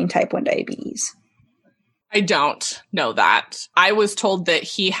kid getting type 1 diabetes? I don't know that. I was told that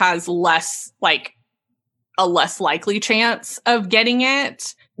he has a less likely chance of getting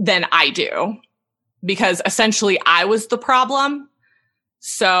it than I do, because essentially I was the problem.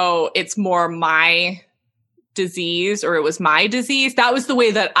 So it's more my disease, or it was my disease. That was the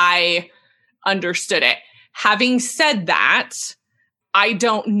way that I understood it. Having said that, I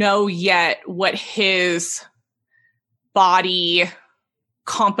don't know yet what his body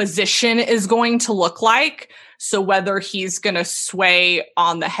composition is going to look like. So whether he's going to sway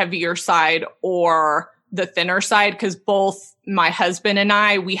on the heavier side or the thinner side, because both my husband and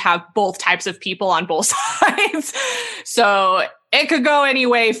I, we have both types of people on both sides. So it could go any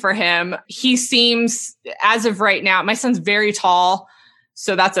way for him. He seems, as of right now, my son's very tall,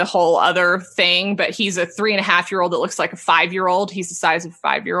 so that's a whole other thing, but he's a 3.5-year-old that looks like a 5-year-old. He's the size of a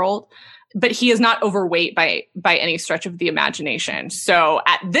 5-year-old, but he is not overweight by any stretch of the imagination. So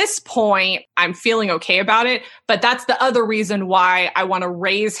at this point, I'm feeling okay about it, but that's the other reason why I want to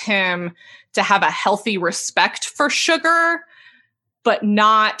raise him to have a healthy respect for sugar, but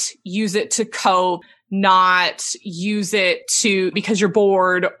not use it to cope, not use it because you're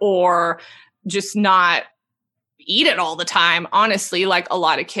bored, or just not eat it all the time, honestly, like a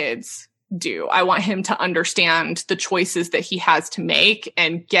lot of kids do. I want him to understand the choices that he has to make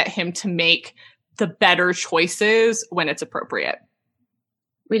and get him to make the better choices when it's appropriate.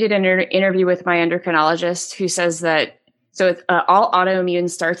 We did an interview with my endocrinologist who says that all autoimmune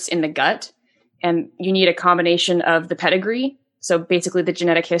starts in the gut, and you need a combination of the pedigree, so basically the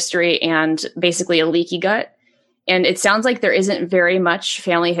genetic history and basically a leaky gut. And it sounds like there isn't very much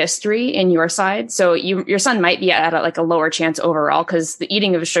family history in your side. So your son might be at a lower chance overall, because the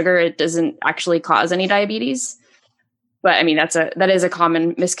eating of sugar, it doesn't actually cause any diabetes. But I mean, that is a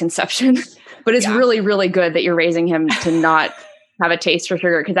common misconception. But it's really, really good that you're raising him to not have a taste for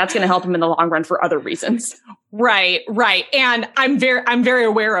sugar, because that's going to help him in the long run for other reasons. Right. And I'm very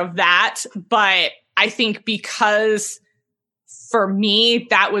aware of that. But I think because for me,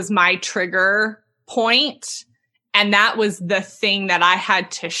 that was my trigger point. And that was the thing that I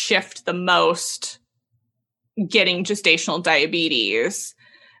had to shift the most, getting gestational diabetes.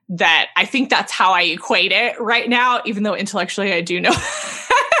 That I think that's how I equate it right now, even though intellectually I do know.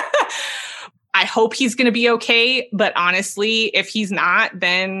 I hope he's going to be okay. But honestly, if he's not,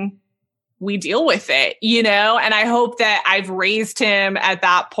 then we deal with it, and I hope that I've raised him at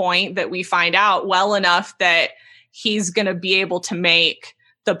that point that we find out well enough that he's going to be able to make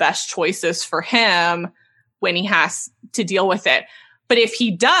the best choices for him when he has to deal with it. But if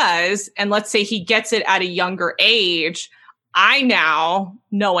he does, and let's say he gets it at a younger age, I now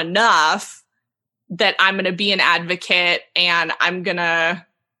know enough that I'm going to be an advocate, and I'm going to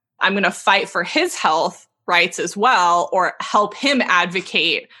fight for his health rights as well, or help him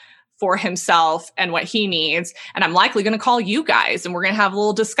advocate for himself and what he needs. And I'm likely going to call you guys, and we're going to have a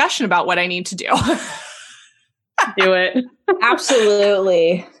little discussion about what I need to do. Do it.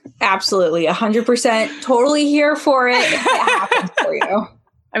 Absolutely. 100% totally here for it if it happens for you.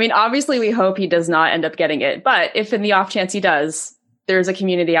 I mean, obviously we hope he does not end up getting it, but if in the off chance he does, there's a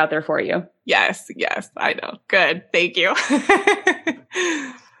community out there for you. Yes, I know. Good. Thank you.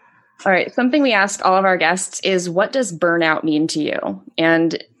 All right. Something we ask all of our guests is, what does burnout mean to you?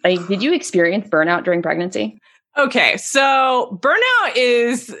 And did you experience burnout during pregnancy? Okay. So burnout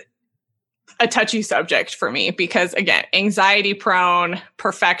is a touchy subject for me because, again, anxiety prone,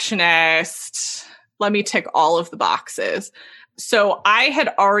 perfectionist, let me tick all of the boxes. So I had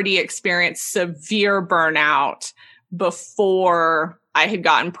already experienced severe burnout before I had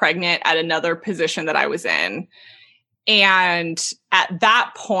gotten pregnant at another position that I was in. And at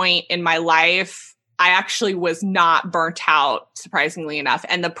that point in my life, I actually was not burnt out, surprisingly enough.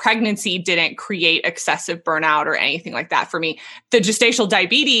 And the pregnancy didn't create excessive burnout or anything like that for me. The gestational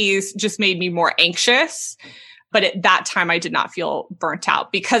diabetes just made me more anxious. But at that time, I did not feel burnt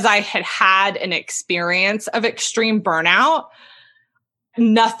out because I had had an experience of extreme burnout.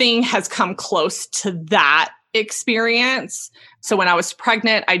 Nothing has come close to that experience. So when I was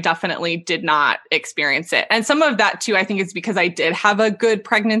pregnant, I definitely did not experience it. And some of that too, I think is because I did have a good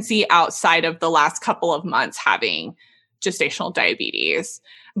pregnancy outside of the last couple of months having gestational diabetes.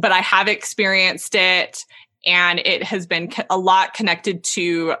 But I have experienced it, and it has been a lot connected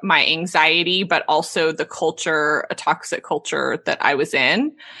to my anxiety, but also the culture, a toxic culture that I was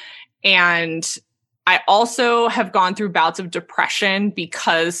in. And I also have gone through bouts of depression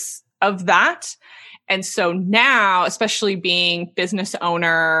because of that. And so now, especially being business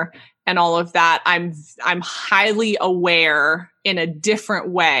owner and all of that, I'm highly aware in a different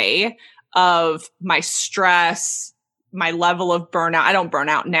way of my stress, my level of burnout. I don't burn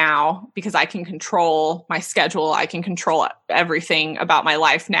out now because I can control my schedule. I can control everything about my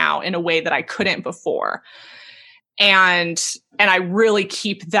life now in a way that I couldn't before. And I really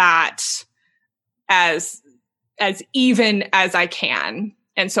keep that as even as I can.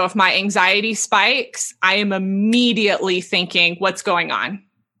 And so if my anxiety spikes, I am immediately thinking, what's going on?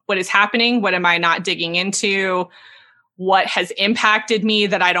 What is happening? What am I not digging into? What has impacted me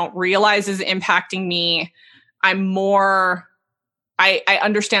that I don't realize is impacting me? I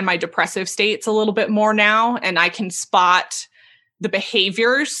understand my depressive states a little bit more now, and I can spot the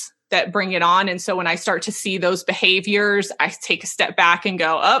behaviors that bring it on. And so when I start to see those behaviors, I take a step back and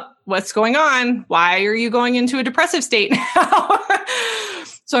go, what's going on? Why are you going into a depressive state now?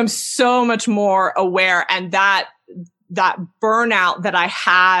 So I'm so much more aware. And that burnout that I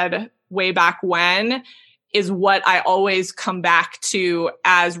had way back when is what I always come back to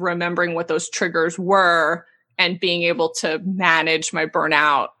as remembering what those triggers were and being able to manage my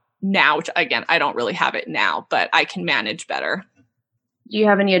burnout now, which again, I don't really have it now, but I can manage better. Do you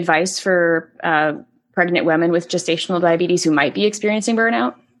have any advice for pregnant women with gestational diabetes who might be experiencing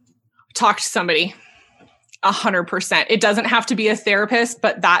burnout? Talk to somebody. 100%. It doesn't have to be a therapist,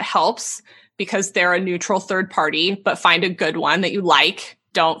 but that helps because they're a neutral third party, but find a good one that you like.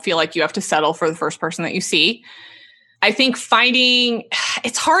 Don't feel like you have to settle for the first person that you see. I think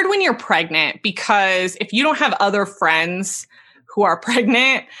it's hard when you're pregnant, because if you don't have other friends who are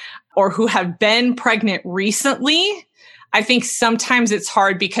pregnant or who have been pregnant recently, I think sometimes it's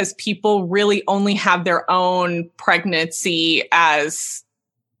hard because people really only have their own pregnancy as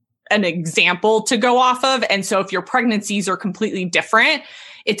an example to go off of. And so if your pregnancies are completely different,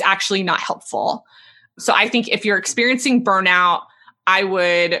 it's actually not helpful. So I think if you're experiencing burnout, I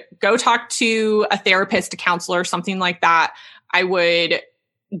would go talk to a therapist, a counselor, something like that. I would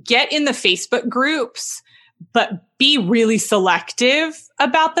get in the Facebook groups, but be really selective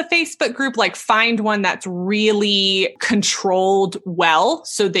about the Facebook group. Like, find one that's really controlled well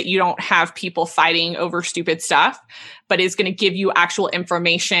so that you don't have people fighting over stupid stuff, but is going to give you actual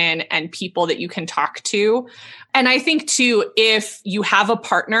information and people that you can talk to. And I think too, if you have a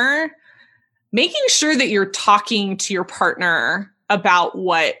partner, making sure that you're talking to your partner about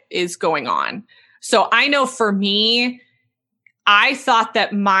what is going on. So I know for me, I thought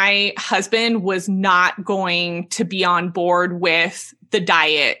that my husband was not going to be on board with the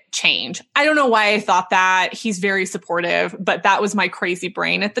diet change. I don't know why I thought that. He's very supportive, but that was my crazy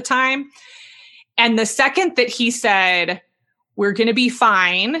brain at the time. And the second that he said, we're going to be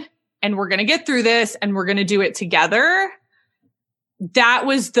fine and we're going to get through this and we're going to do it together, that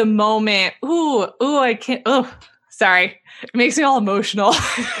was the moment. I can't. Sorry. It makes me all emotional.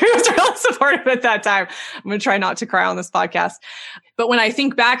 He was really supportive at that time. I'm going to try not to cry on this podcast. But when I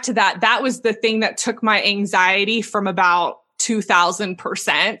think back to that, that was the thing that took my anxiety from about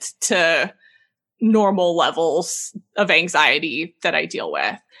 2000% to normal levels of anxiety that I deal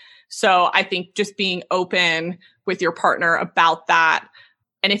with. So I think just being open with your partner about that.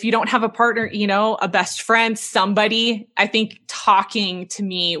 And if you don't have a partner, a best friend, somebody, I think talking to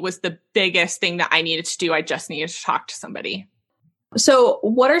me was the biggest thing that I needed to do. I just needed to talk to somebody. So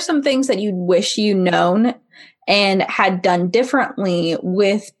what are some things that you wish you known and had done differently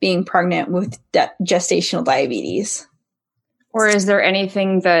with being pregnant with gestational diabetes? Or is there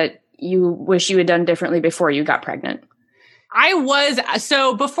anything that you wish you had done differently before you got pregnant?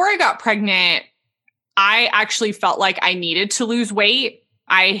 So before I got pregnant, I actually felt like I needed to lose weight.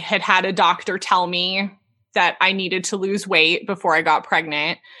 I had a doctor tell me that I needed to lose weight before I got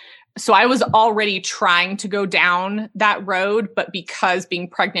pregnant. So I was already trying to go down that road, but because being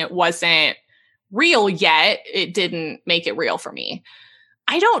pregnant wasn't real yet, it didn't make it real for me.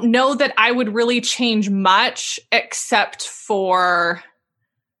 I don't know that I would really change much, except for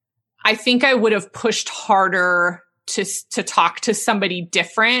I think I would have pushed harder to talk to somebody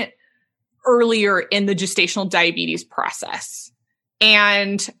different earlier in the gestational diabetes process.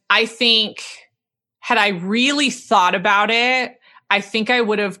 And I think had I really thought about it, I think I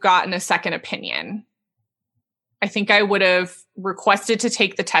would have gotten a second opinion. I think I would have requested to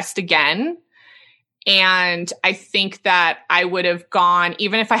take the test again. And I think that I would have gone,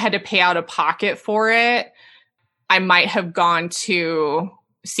 even if I had to pay out of pocket for it, I might have gone to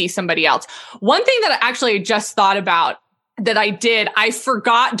see somebody else. One thing that I actually just thought about that I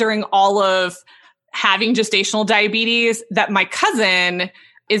forgot during all of having gestational diabetes that my cousin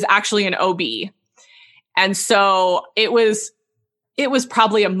is actually an OB. And so it was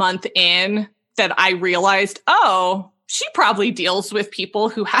probably a month in that I realized, she probably deals with people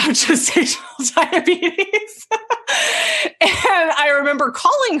who have gestational diabetes. And I remember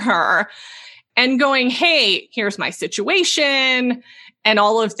calling her and going, hey, here's my situation and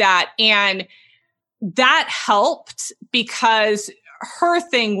all of that. And that helped because her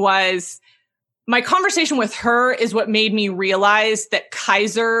thing was, my conversation with her is what made me realize that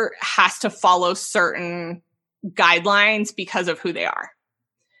Kaiser has to follow certain guidelines because of who they are.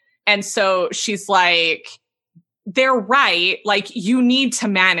 And so she's like, they're right. Like, you need to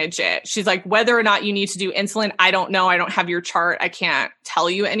manage it. She's like, whether or not you need to do insulin, I don't know. I don't have your chart. I can't tell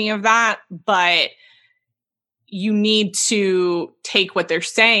you any of that, but you need to take what they're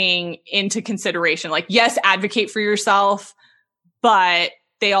saying into consideration. Like, yes, advocate for yourself, but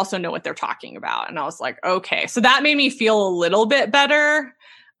they also know what they're talking about. And I was like, okay. So that made me feel a little bit better.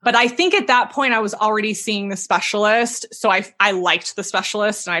 But I think at that point I was already seeing the specialist. So I liked the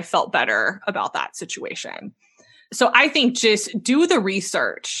specialist and I felt better about that situation. So I think just do the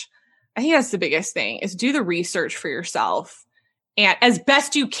research. I think that's the biggest thing, is do the research for yourself. And as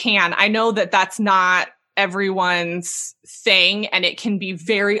best you can, I know that that's not everyone's thing, and it can be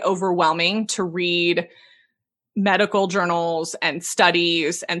very overwhelming to read medical journals and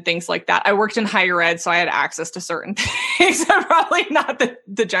studies and things like that. I worked in higher ed, so I had access to certain things that probably not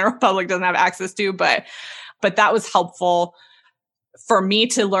the general public doesn't have access to, but that was helpful for me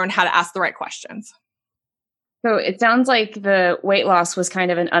to learn how to ask the right questions. So it sounds like the weight loss was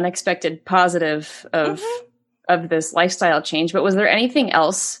kind of an unexpected positive of of this lifestyle change, but was there anything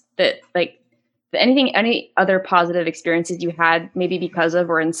else that any other positive experiences you had maybe because of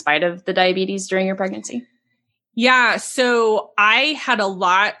or in spite of the diabetes during your pregnancy? Yeah. So I had a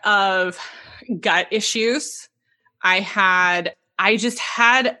lot of gut issues. I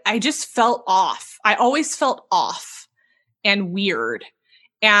just felt off. I always felt off and weird.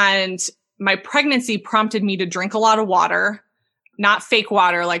 And my pregnancy prompted me to drink a lot of water, not fake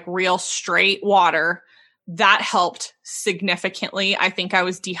water, like real straight water. That helped significantly. I think I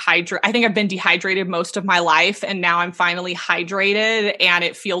was dehydrated. I think I've been dehydrated most of my life, and now I'm finally hydrated and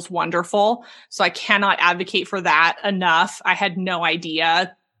it feels wonderful. So I cannot advocate for that enough. I had no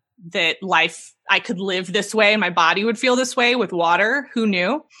idea that I could live this way and my body would feel this way with water. Who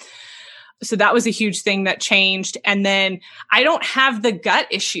knew? So that was a huge thing that changed. And then I don't have the gut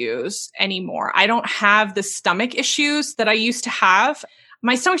issues anymore. I don't have the stomach issues that I used to have.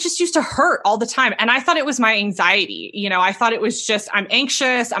 My stomach just used to hurt all the time. And I thought it was my anxiety. I thought it was just, I'm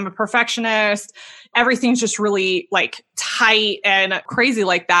anxious. I'm a perfectionist. Everything's just really like tight and crazy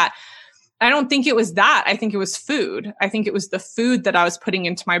like that. I don't think it was that. I think it was food. I think it was the food that I was putting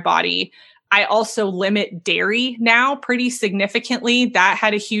into my body. I also limit dairy now pretty significantly. That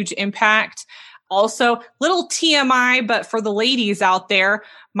had a huge impact. Also, little TMI, but for the ladies out there,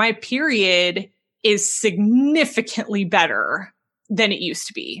 my period is significantly better than it used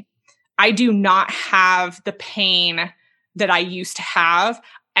to be. I do not have the pain that I used to have.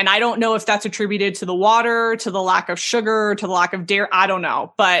 And I don't know if that's attributed to the water, to the lack of sugar, to the lack of dairy. I don't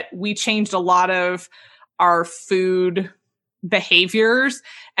know. But we changed a lot of our food behaviors,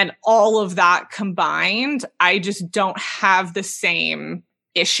 and all of that combined, I just don't have the same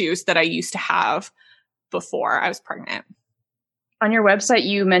issues that I used to have before I was pregnant. On your website,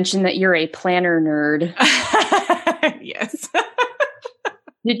 you mentioned that you're a planner nerd. Yes.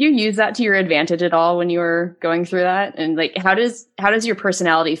 Did you use that to your advantage at all when you were going through that? And like, how does your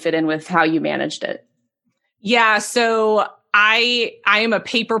personality fit in with how you managed it? Yeah. So I am a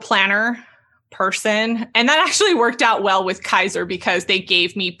paper planner person, and that actually worked out well with Kaiser because they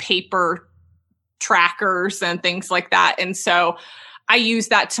gave me paper trackers and things like that. And so I use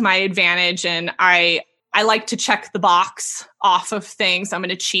that to my advantage, and I like to check the box off of things. I'm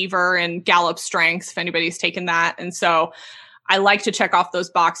an achiever in Gallup Strengths, if anybody's taken that. And so I like to check off those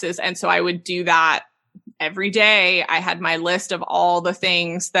boxes. And so I would do that every day. I had my list of all the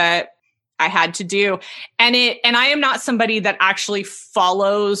things that I had to do. And I am not somebody that actually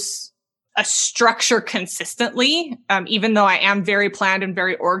follows a structure consistently. Even though I am very planned and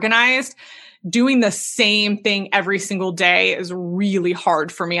very organized, doing the same thing every single day is really hard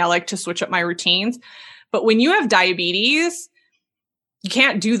for me. I like to switch up my routines. But when you have diabetes, you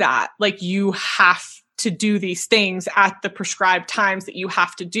can't do that. Like, you have to do these things at the prescribed times that you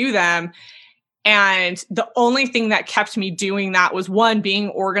have to do them. And the only thing that kept me doing that was, one, being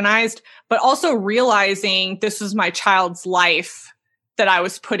organized, but also realizing this was my child's life that I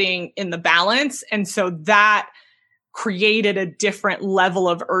was putting in the balance. And so that created a different level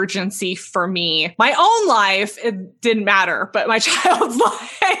of urgency for me. My own life, it didn't matter, but my child's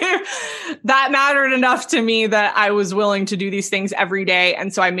life, that mattered enough to me that I was willing to do these things every day.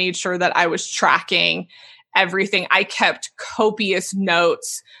 And so I made sure that I was tracking everything. I kept copious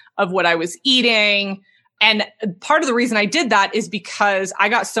notes of what I was eating. And part of the reason I did that is because I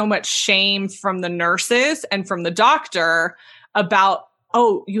got so much shame from the nurses and from the doctor about,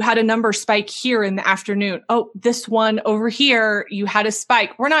 oh, you had a number spike here in the afternoon. Oh, this one over here, you had a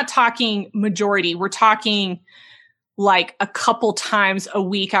spike. We're not talking majority. We're talking like a couple times a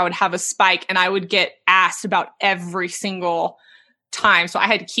week I would have a spike, and I would get asked about every single time. So I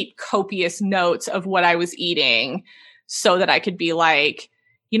had to keep copious notes of what I was eating so that I could be like,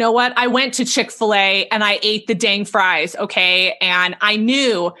 you know what? I went to Chick-fil-A and I ate the dang fries. Okay. And I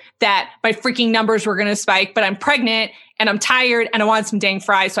knew that my freaking numbers were going to spike, but I'm pregnant and I'm tired and I wanted some dang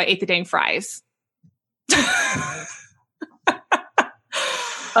fries. So I ate the dang fries.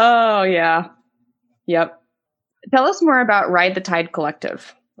 Oh, yeah. Yep. Tell us more about Ride the Tide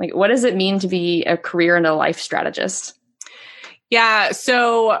Collective. Like, what does it mean to be a career and a life strategist? Yeah.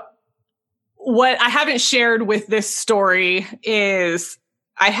 So what I haven't shared with this story is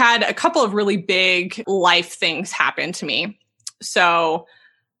I had a couple of really big life things happen to me. So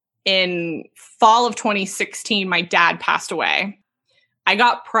in fall of 2016, my dad passed away. I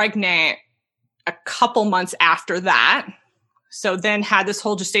got pregnant a couple months after that. So then had this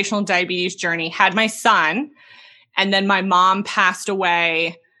whole gestational diabetes journey, had my son, and then my mom passed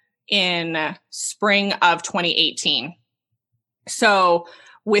away in spring of 2018. So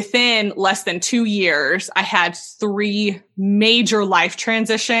within less than 2 years, I had 3 major life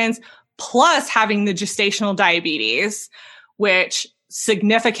transitions, plus having the gestational diabetes, which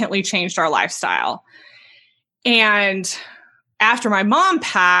significantly changed our lifestyle. And after my mom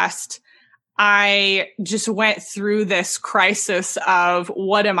passed, I just went through this crisis of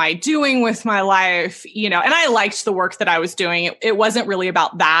what am I doing with my life? And I liked the work that I was doing. It wasn't really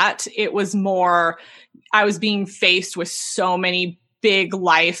about that. It was more, I was being faced with so many big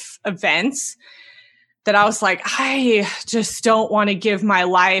life events that I was like, I just don't want to give my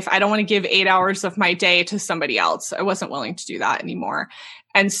life. I don't want to give 8 hours of my day to somebody else. I wasn't willing to do that anymore.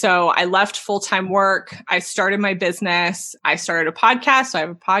 And so I left full-time work. I started my business. I started a podcast. So I have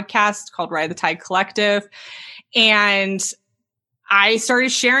a podcast called Ride the Tide Collective. And I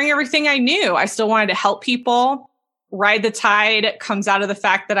started sharing everything I knew. I still wanted to help people. Ride the Tide comes out of the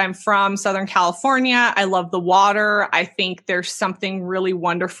fact that I'm from Southern California. I love the water. I think there's something really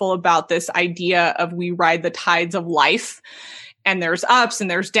wonderful about this idea of we ride the tides of life. And there's ups and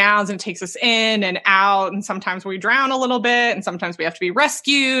there's downs, and it takes us in and out. And sometimes we drown a little bit, and sometimes we have to be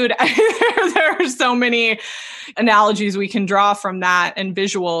rescued. There are so many analogies we can draw from that and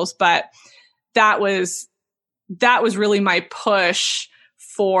visuals. But that was really my push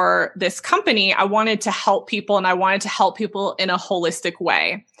for this company. I wanted to help people, and I wanted to help people in a holistic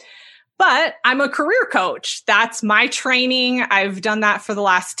way. But I'm a career coach. That's my training. I've done that for the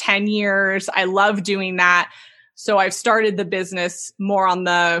last 10 years. I love doing that. So I've started the business more on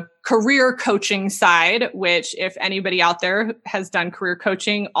the career coaching side, which if anybody out there has done career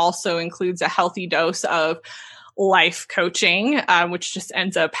coaching, also includes a healthy dose of life coaching, which just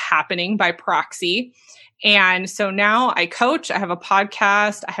ends up happening by proxy. And so now I coach, I have a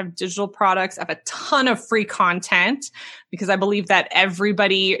podcast, I have digital products, I have a ton of free content because I believe that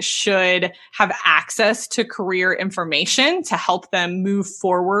everybody should have access to career information to help them move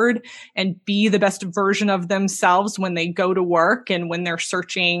forward and be the best version of themselves when they go to work and when they're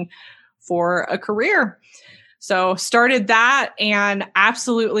searching for a career. So started that and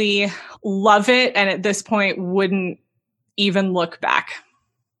absolutely love it. And at this point, wouldn't even look back.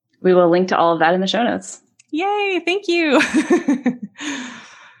 We will link to all of that in the show notes. Yay. Thank you.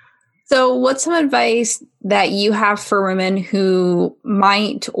 So what's some advice that you have for women who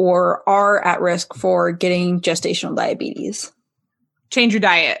might or are at risk for getting gestational diabetes? Change your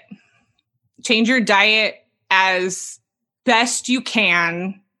diet. Change your diet as best you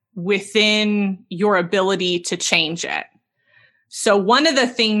can within your ability to change it. So one of the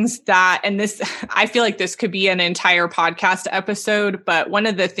things that, and this, I feel like this could be an entire podcast episode, but one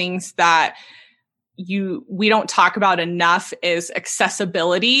of the things that we don't talk about enough is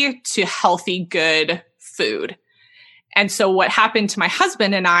accessibility to healthy, good food. And so what happened to my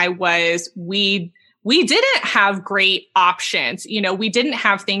husband and I was we didn't have great options. We didn't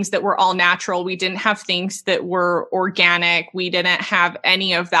have things that were all natural. We didn't have things that were organic. We didn't have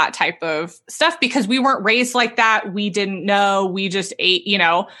any of that type of stuff because we weren't raised like that. We didn't know. We just ate,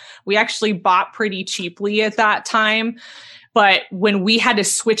 we actually bought pretty cheaply at that time. But when we had to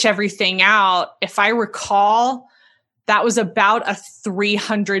switch everything out, if I recall, that was about a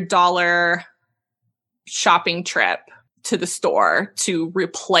 $300 shopping trip to the store to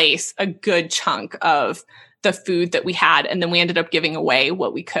replace a good chunk of the food that we had. And then we ended up giving away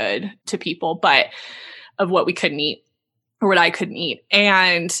what we could to people, but of what we couldn't eat or what I couldn't eat.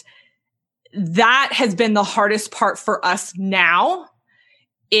 And that has been the hardest part for us now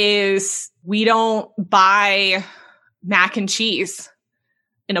is we don't buy mac and cheese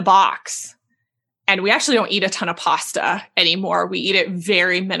in a box. And we actually don't eat a ton of pasta anymore. We eat it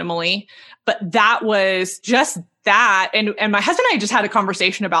very minimally. But that was just that. And my husband and I just had a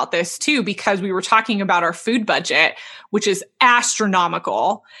conversation about this too, because we were talking about our food budget, which is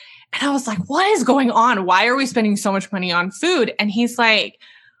astronomical. And I was like, what is going on? Why are we spending so much money on food? And he's like,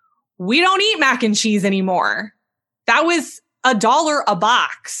 we don't eat mac and cheese anymore. That was $1 a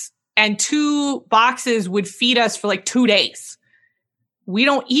box. And 2 boxes would feed us for like 2 days. We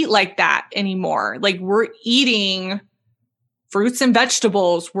don't eat like that anymore. Like we're eating fruits and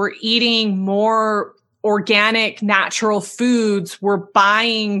vegetables. We're eating more organic, natural foods. We're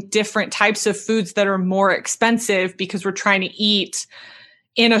buying different types of foods that are more expensive because we're trying to eat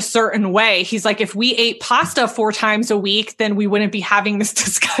in a certain way. He's like, if we ate pasta 4 times a week, then we wouldn't be having this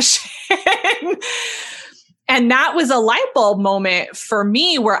discussion. And that was a light bulb moment for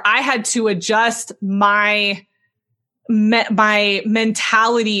me where I had to adjust my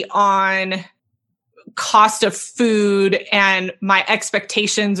mentality on cost of food and my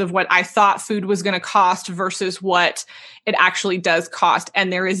expectations of what I thought food was going to cost versus what it actually does cost.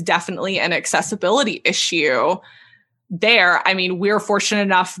 And there is definitely an accessibility issue there. I mean, we're fortunate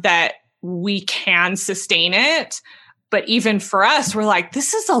enough that we can sustain it. But even for us, we're like,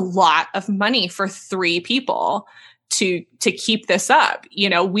 this is a lot of money for 3 people to keep this up. You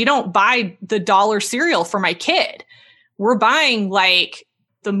know, we don't buy the dollar cereal for my kid. We're buying like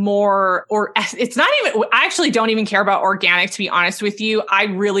the more, or it's not even, I actually don't even care about organic, to be honest with you. I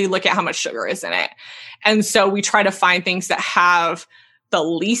really look at how much sugar is in it. And so we try to find things that have the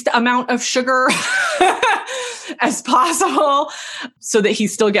least amount of sugar as possible so that he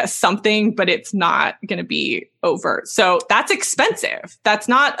still gets something, but it's not going to be over. So that's expensive. That's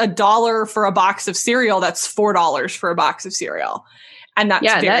not $1 for a box of cereal. That's $4 for a box of cereal. And that's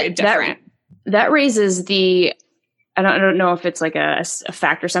very different. That raises the, I don't know if it's like a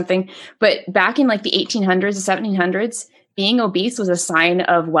fact or something, but back in like the 1800s, the 1700s, being obese was a sign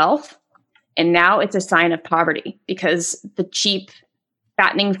of wealth. And now it's a sign of poverty because the cheap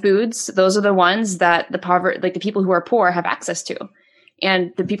fattening foods, those are the ones that the people who are poor have access to.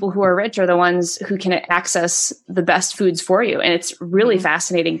 And the people who are rich are the ones who can access the best foods for you. And it's really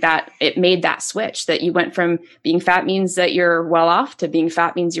fascinating that it made that switch, that you went from being fat means that you're well off to being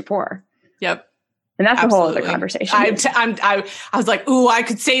fat means you're poor. Yep. And that's Absolutely. A whole other conversation. I was like, ooh, I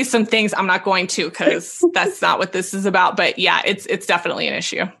could say some things. I'm not going to, because that's not what this is about. But yeah, it's definitely an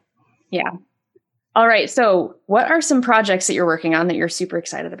issue. Yeah. All right. So what are some projects that you're working on that you're super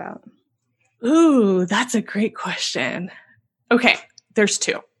excited about? Ooh, that's a great question. Okay. There's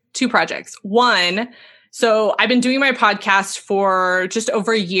two projects. One, so I've been doing my podcast for just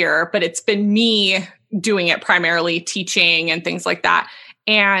over a year, but it's been me doing it primarily, teaching and things like that.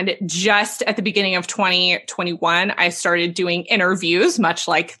 And just at the beginning of 2021, I started doing interviews, much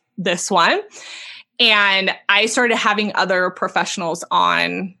like this one. And I started having other professionals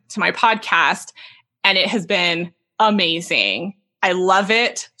on to my podcast, and it has been amazing. I love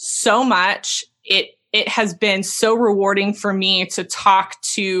it so much. It has been so rewarding for me to talk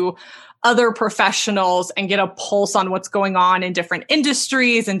to other professionals and get a pulse on what's going on in different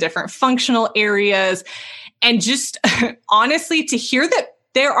industries and different functional areas. And just honestly, to hear that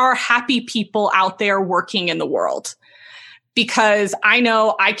there are happy people out there working in the world. Because I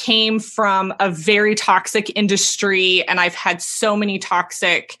know I came from a very toxic industry and I've had so many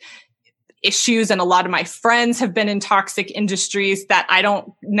toxic issues, and a lot of my friends have been in toxic industries that I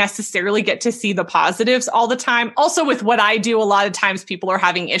don't necessarily get to see the positives all the time. Also, with what I do, a lot of times people are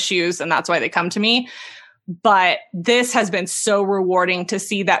having issues and that's why they come to me. But this has been so rewarding to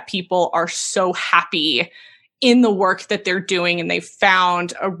see that people are so happy in the work that they're doing, and they've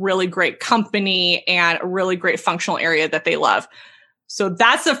found a really great company and a really great functional area that they love. So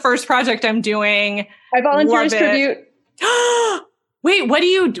that's the first project I'm doing. I volunteer as tribute. Wait, what do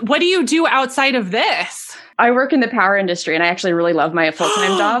you do outside of this? I work in the power industry, and I actually really love my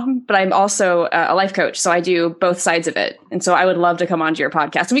full-time job, but I'm also a life coach. So I do both sides of it. And so I would love to come onto your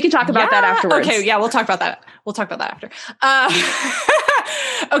podcast, and we can talk about that afterwards. Okay. Yeah. We'll talk about that. We'll talk about that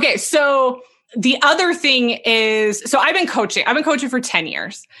after. Okay. So the other thing is, so I've been coaching for 10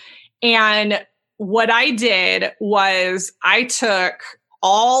 years. And what I did was I took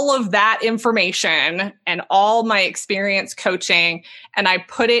all of that information and all my experience coaching, and I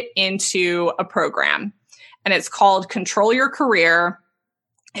put it into a program, and it's called Control Your Career.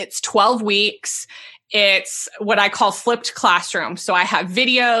 It's 12 weeks. It's what I call flipped classroom. So I have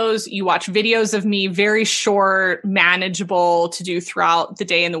videos. You watch videos of me, very short, manageable to do throughout the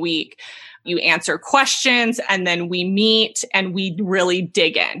day and the week. You answer questions, and then we meet and we really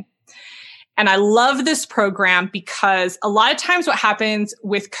dig in. And I love this program because a lot of times what happens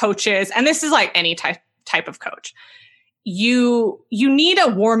with coaches, and this is like any type of coach, you need a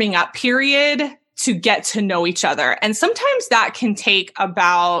warming up period to get to know each other. And sometimes that can take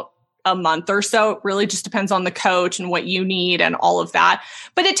about a month or so. It really just depends on the coach and what you need and all of that.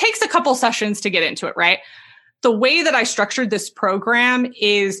 But it takes a couple sessions to get into it, right? The way that I structured this program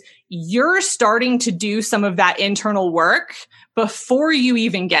is you're starting to do some of that internal work before you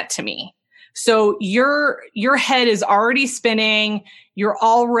even get to me. So your head is already spinning. You're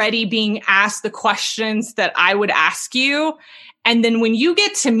already being asked the questions that I would ask you. And then when you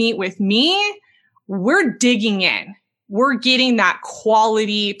get to meet with me, we're digging in. We're getting that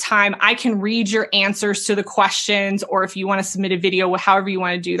quality time. I can read your answers to the questions, or if you want to submit a video, however you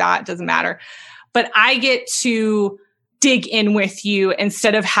want to do that, it doesn't matter. But I get to dig in with you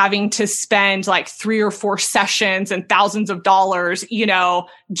instead of having to spend like 3 or 4 sessions and thousands of dollars,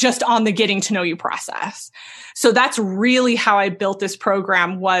 just on the getting to know you process. So that's really how I built this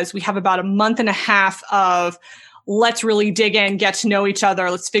program. Was we have about a month and a half of let's really dig in, get to know each other.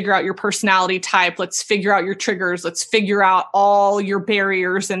 Let's figure out your personality type. Let's figure out your triggers. Let's figure out all your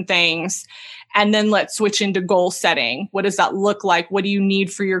barriers and things. And then let's switch into goal setting. What does that look like? What do you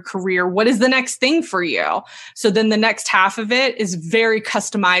need for your career? What is the next thing for you? So then the next half of it is very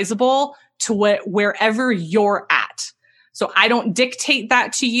customizable to wherever you're at. So I don't dictate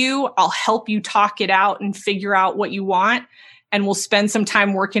that to you. I'll help you talk it out and figure out what you want. And we'll spend some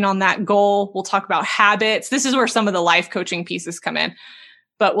time working on that goal. We'll talk about habits. This is where some of the life coaching pieces come in.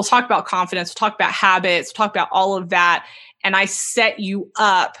 But we'll talk about confidence. We'll talk about habits. We'll talk about all of that. And I set you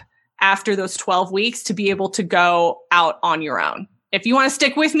up after those 12 weeks to be able to go out on your own. If you want to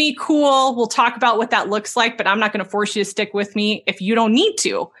stick with me, cool. We'll talk about what that looks like, but I'm not going to force you to stick with me if you don't need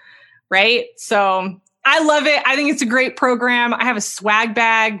to, right? So I love it. I think it's a great program. I have a swag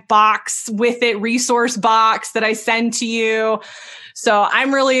bag box with it, resource box that I send to you. So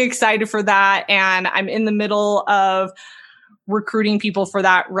I'm really excited for that. And I'm in the middle of recruiting people for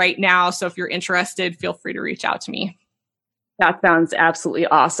that right now. So if you're interested, feel free to reach out to me. That sounds absolutely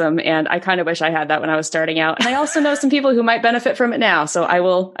awesome. And I kind of wish I had that when I was starting out. And I also know some people who might benefit from it now. So I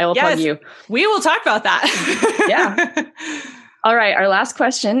will plug you. We will talk about that. Yeah. All right. Our last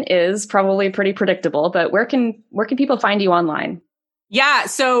question is probably pretty predictable, but where can people find you online? Yeah.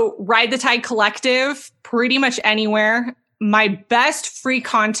 So Ride the Tide Collective, pretty much anywhere. My best free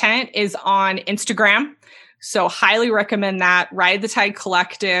content is on Instagram. So highly recommend that. Ride the Tide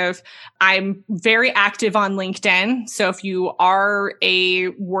Collective. I'm very active on LinkedIn. So if you are a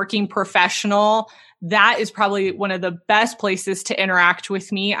working professional, that is probably one of the best places to interact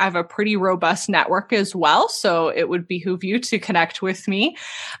with me. I have a pretty robust network as well. So it would behoove you to connect with me.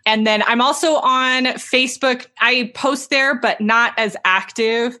 And then I'm also on Facebook. I post there, but not as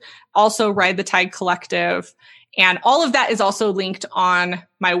active. Also Ride the Tide Collective. And all of that is also linked on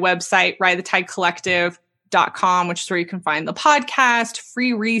my website, ridethetidecollective.com, which is where you can find the podcast,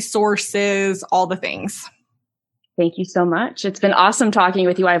 free resources, all the things. Thank you so much. It's been awesome talking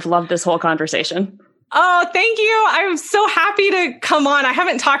with you. I've loved this whole conversation. Oh, thank you. I'm so happy to come on. I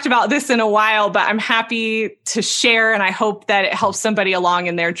haven't talked about this in a while, but I'm happy to share, and I hope that it helps somebody along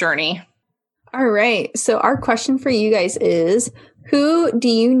in their journey. All right. So our question for you guys is, who do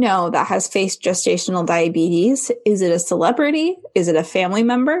you know that has faced gestational diabetes? Is it a celebrity? Is it a family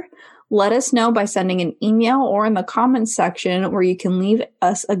member? Let us know by sending an email or in the comments section where you can leave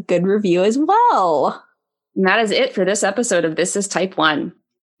us a good review as well. And that is it for this episode of This is Type 1.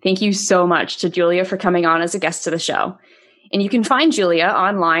 Thank you so much to Julia for coming on as a guest to the show. And you can find Julia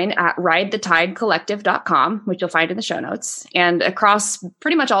online at ridethetidecollective.com, which you'll find in the show notes, and across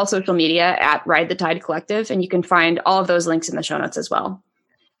pretty much all social media at Ride the Tide Collective. And you can find all of those links in the show notes as well.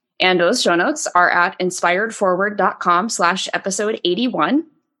 And those show notes are at inspiredforward.com/episode 81.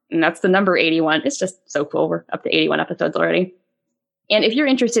 And that's the number 81. It's just so cool. We're up to 81 episodes already. And if you're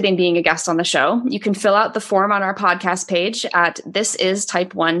interested in being a guest on the show, you can fill out the form on our podcast page at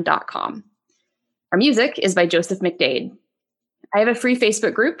thisistype1.com. Our music is by Joseph McDade. I have a free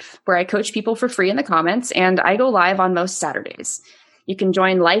Facebook group where I coach people for free in the comments, and I go live on most Saturdays. You can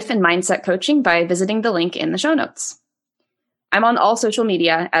join life and mindset coaching by visiting the link in the show notes. I'm on all social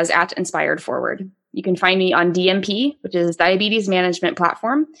media as at Inspired Forward. You can find me on DMP, which is Diabetes Management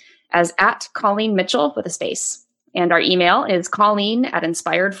Platform, as at Colleen Mitchell with a space. And our email is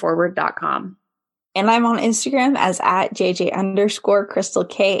colleen@inspiredforward.com. And I'm on Instagram as at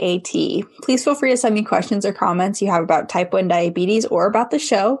JJ_CrystalKAT. Please feel free to send me questions or comments you have about type 1 diabetes or about the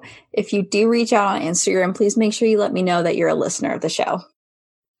show. If you do reach out on Instagram, please make sure you let me know that you're a listener of the show.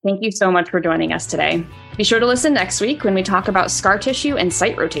 Thank you so much for joining us today. Be sure to listen next week when we talk about scar tissue and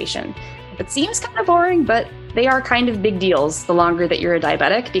site rotation. It seems kind of boring, but they are kind of big deals the longer that you're a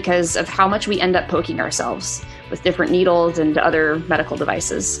diabetic because of how much we end up poking ourselves with different needles and other medical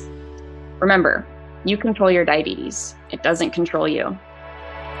devices. Remember, you control your diabetes. It doesn't control you.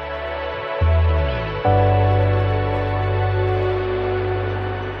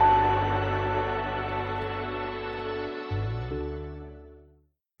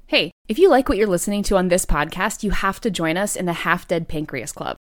 Hey, if you like what you're listening to on this podcast, you have to join us in the Half Dead Pancreas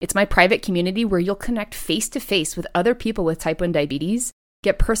Club. It's my private community where you'll connect face-to-face with other people with type 1 diabetes,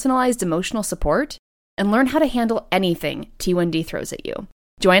 get personalized emotional support, and learn how to handle anything T1D throws at you.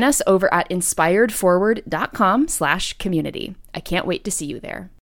 Join us over at inspiredforward.com/community. I can't wait to see you there.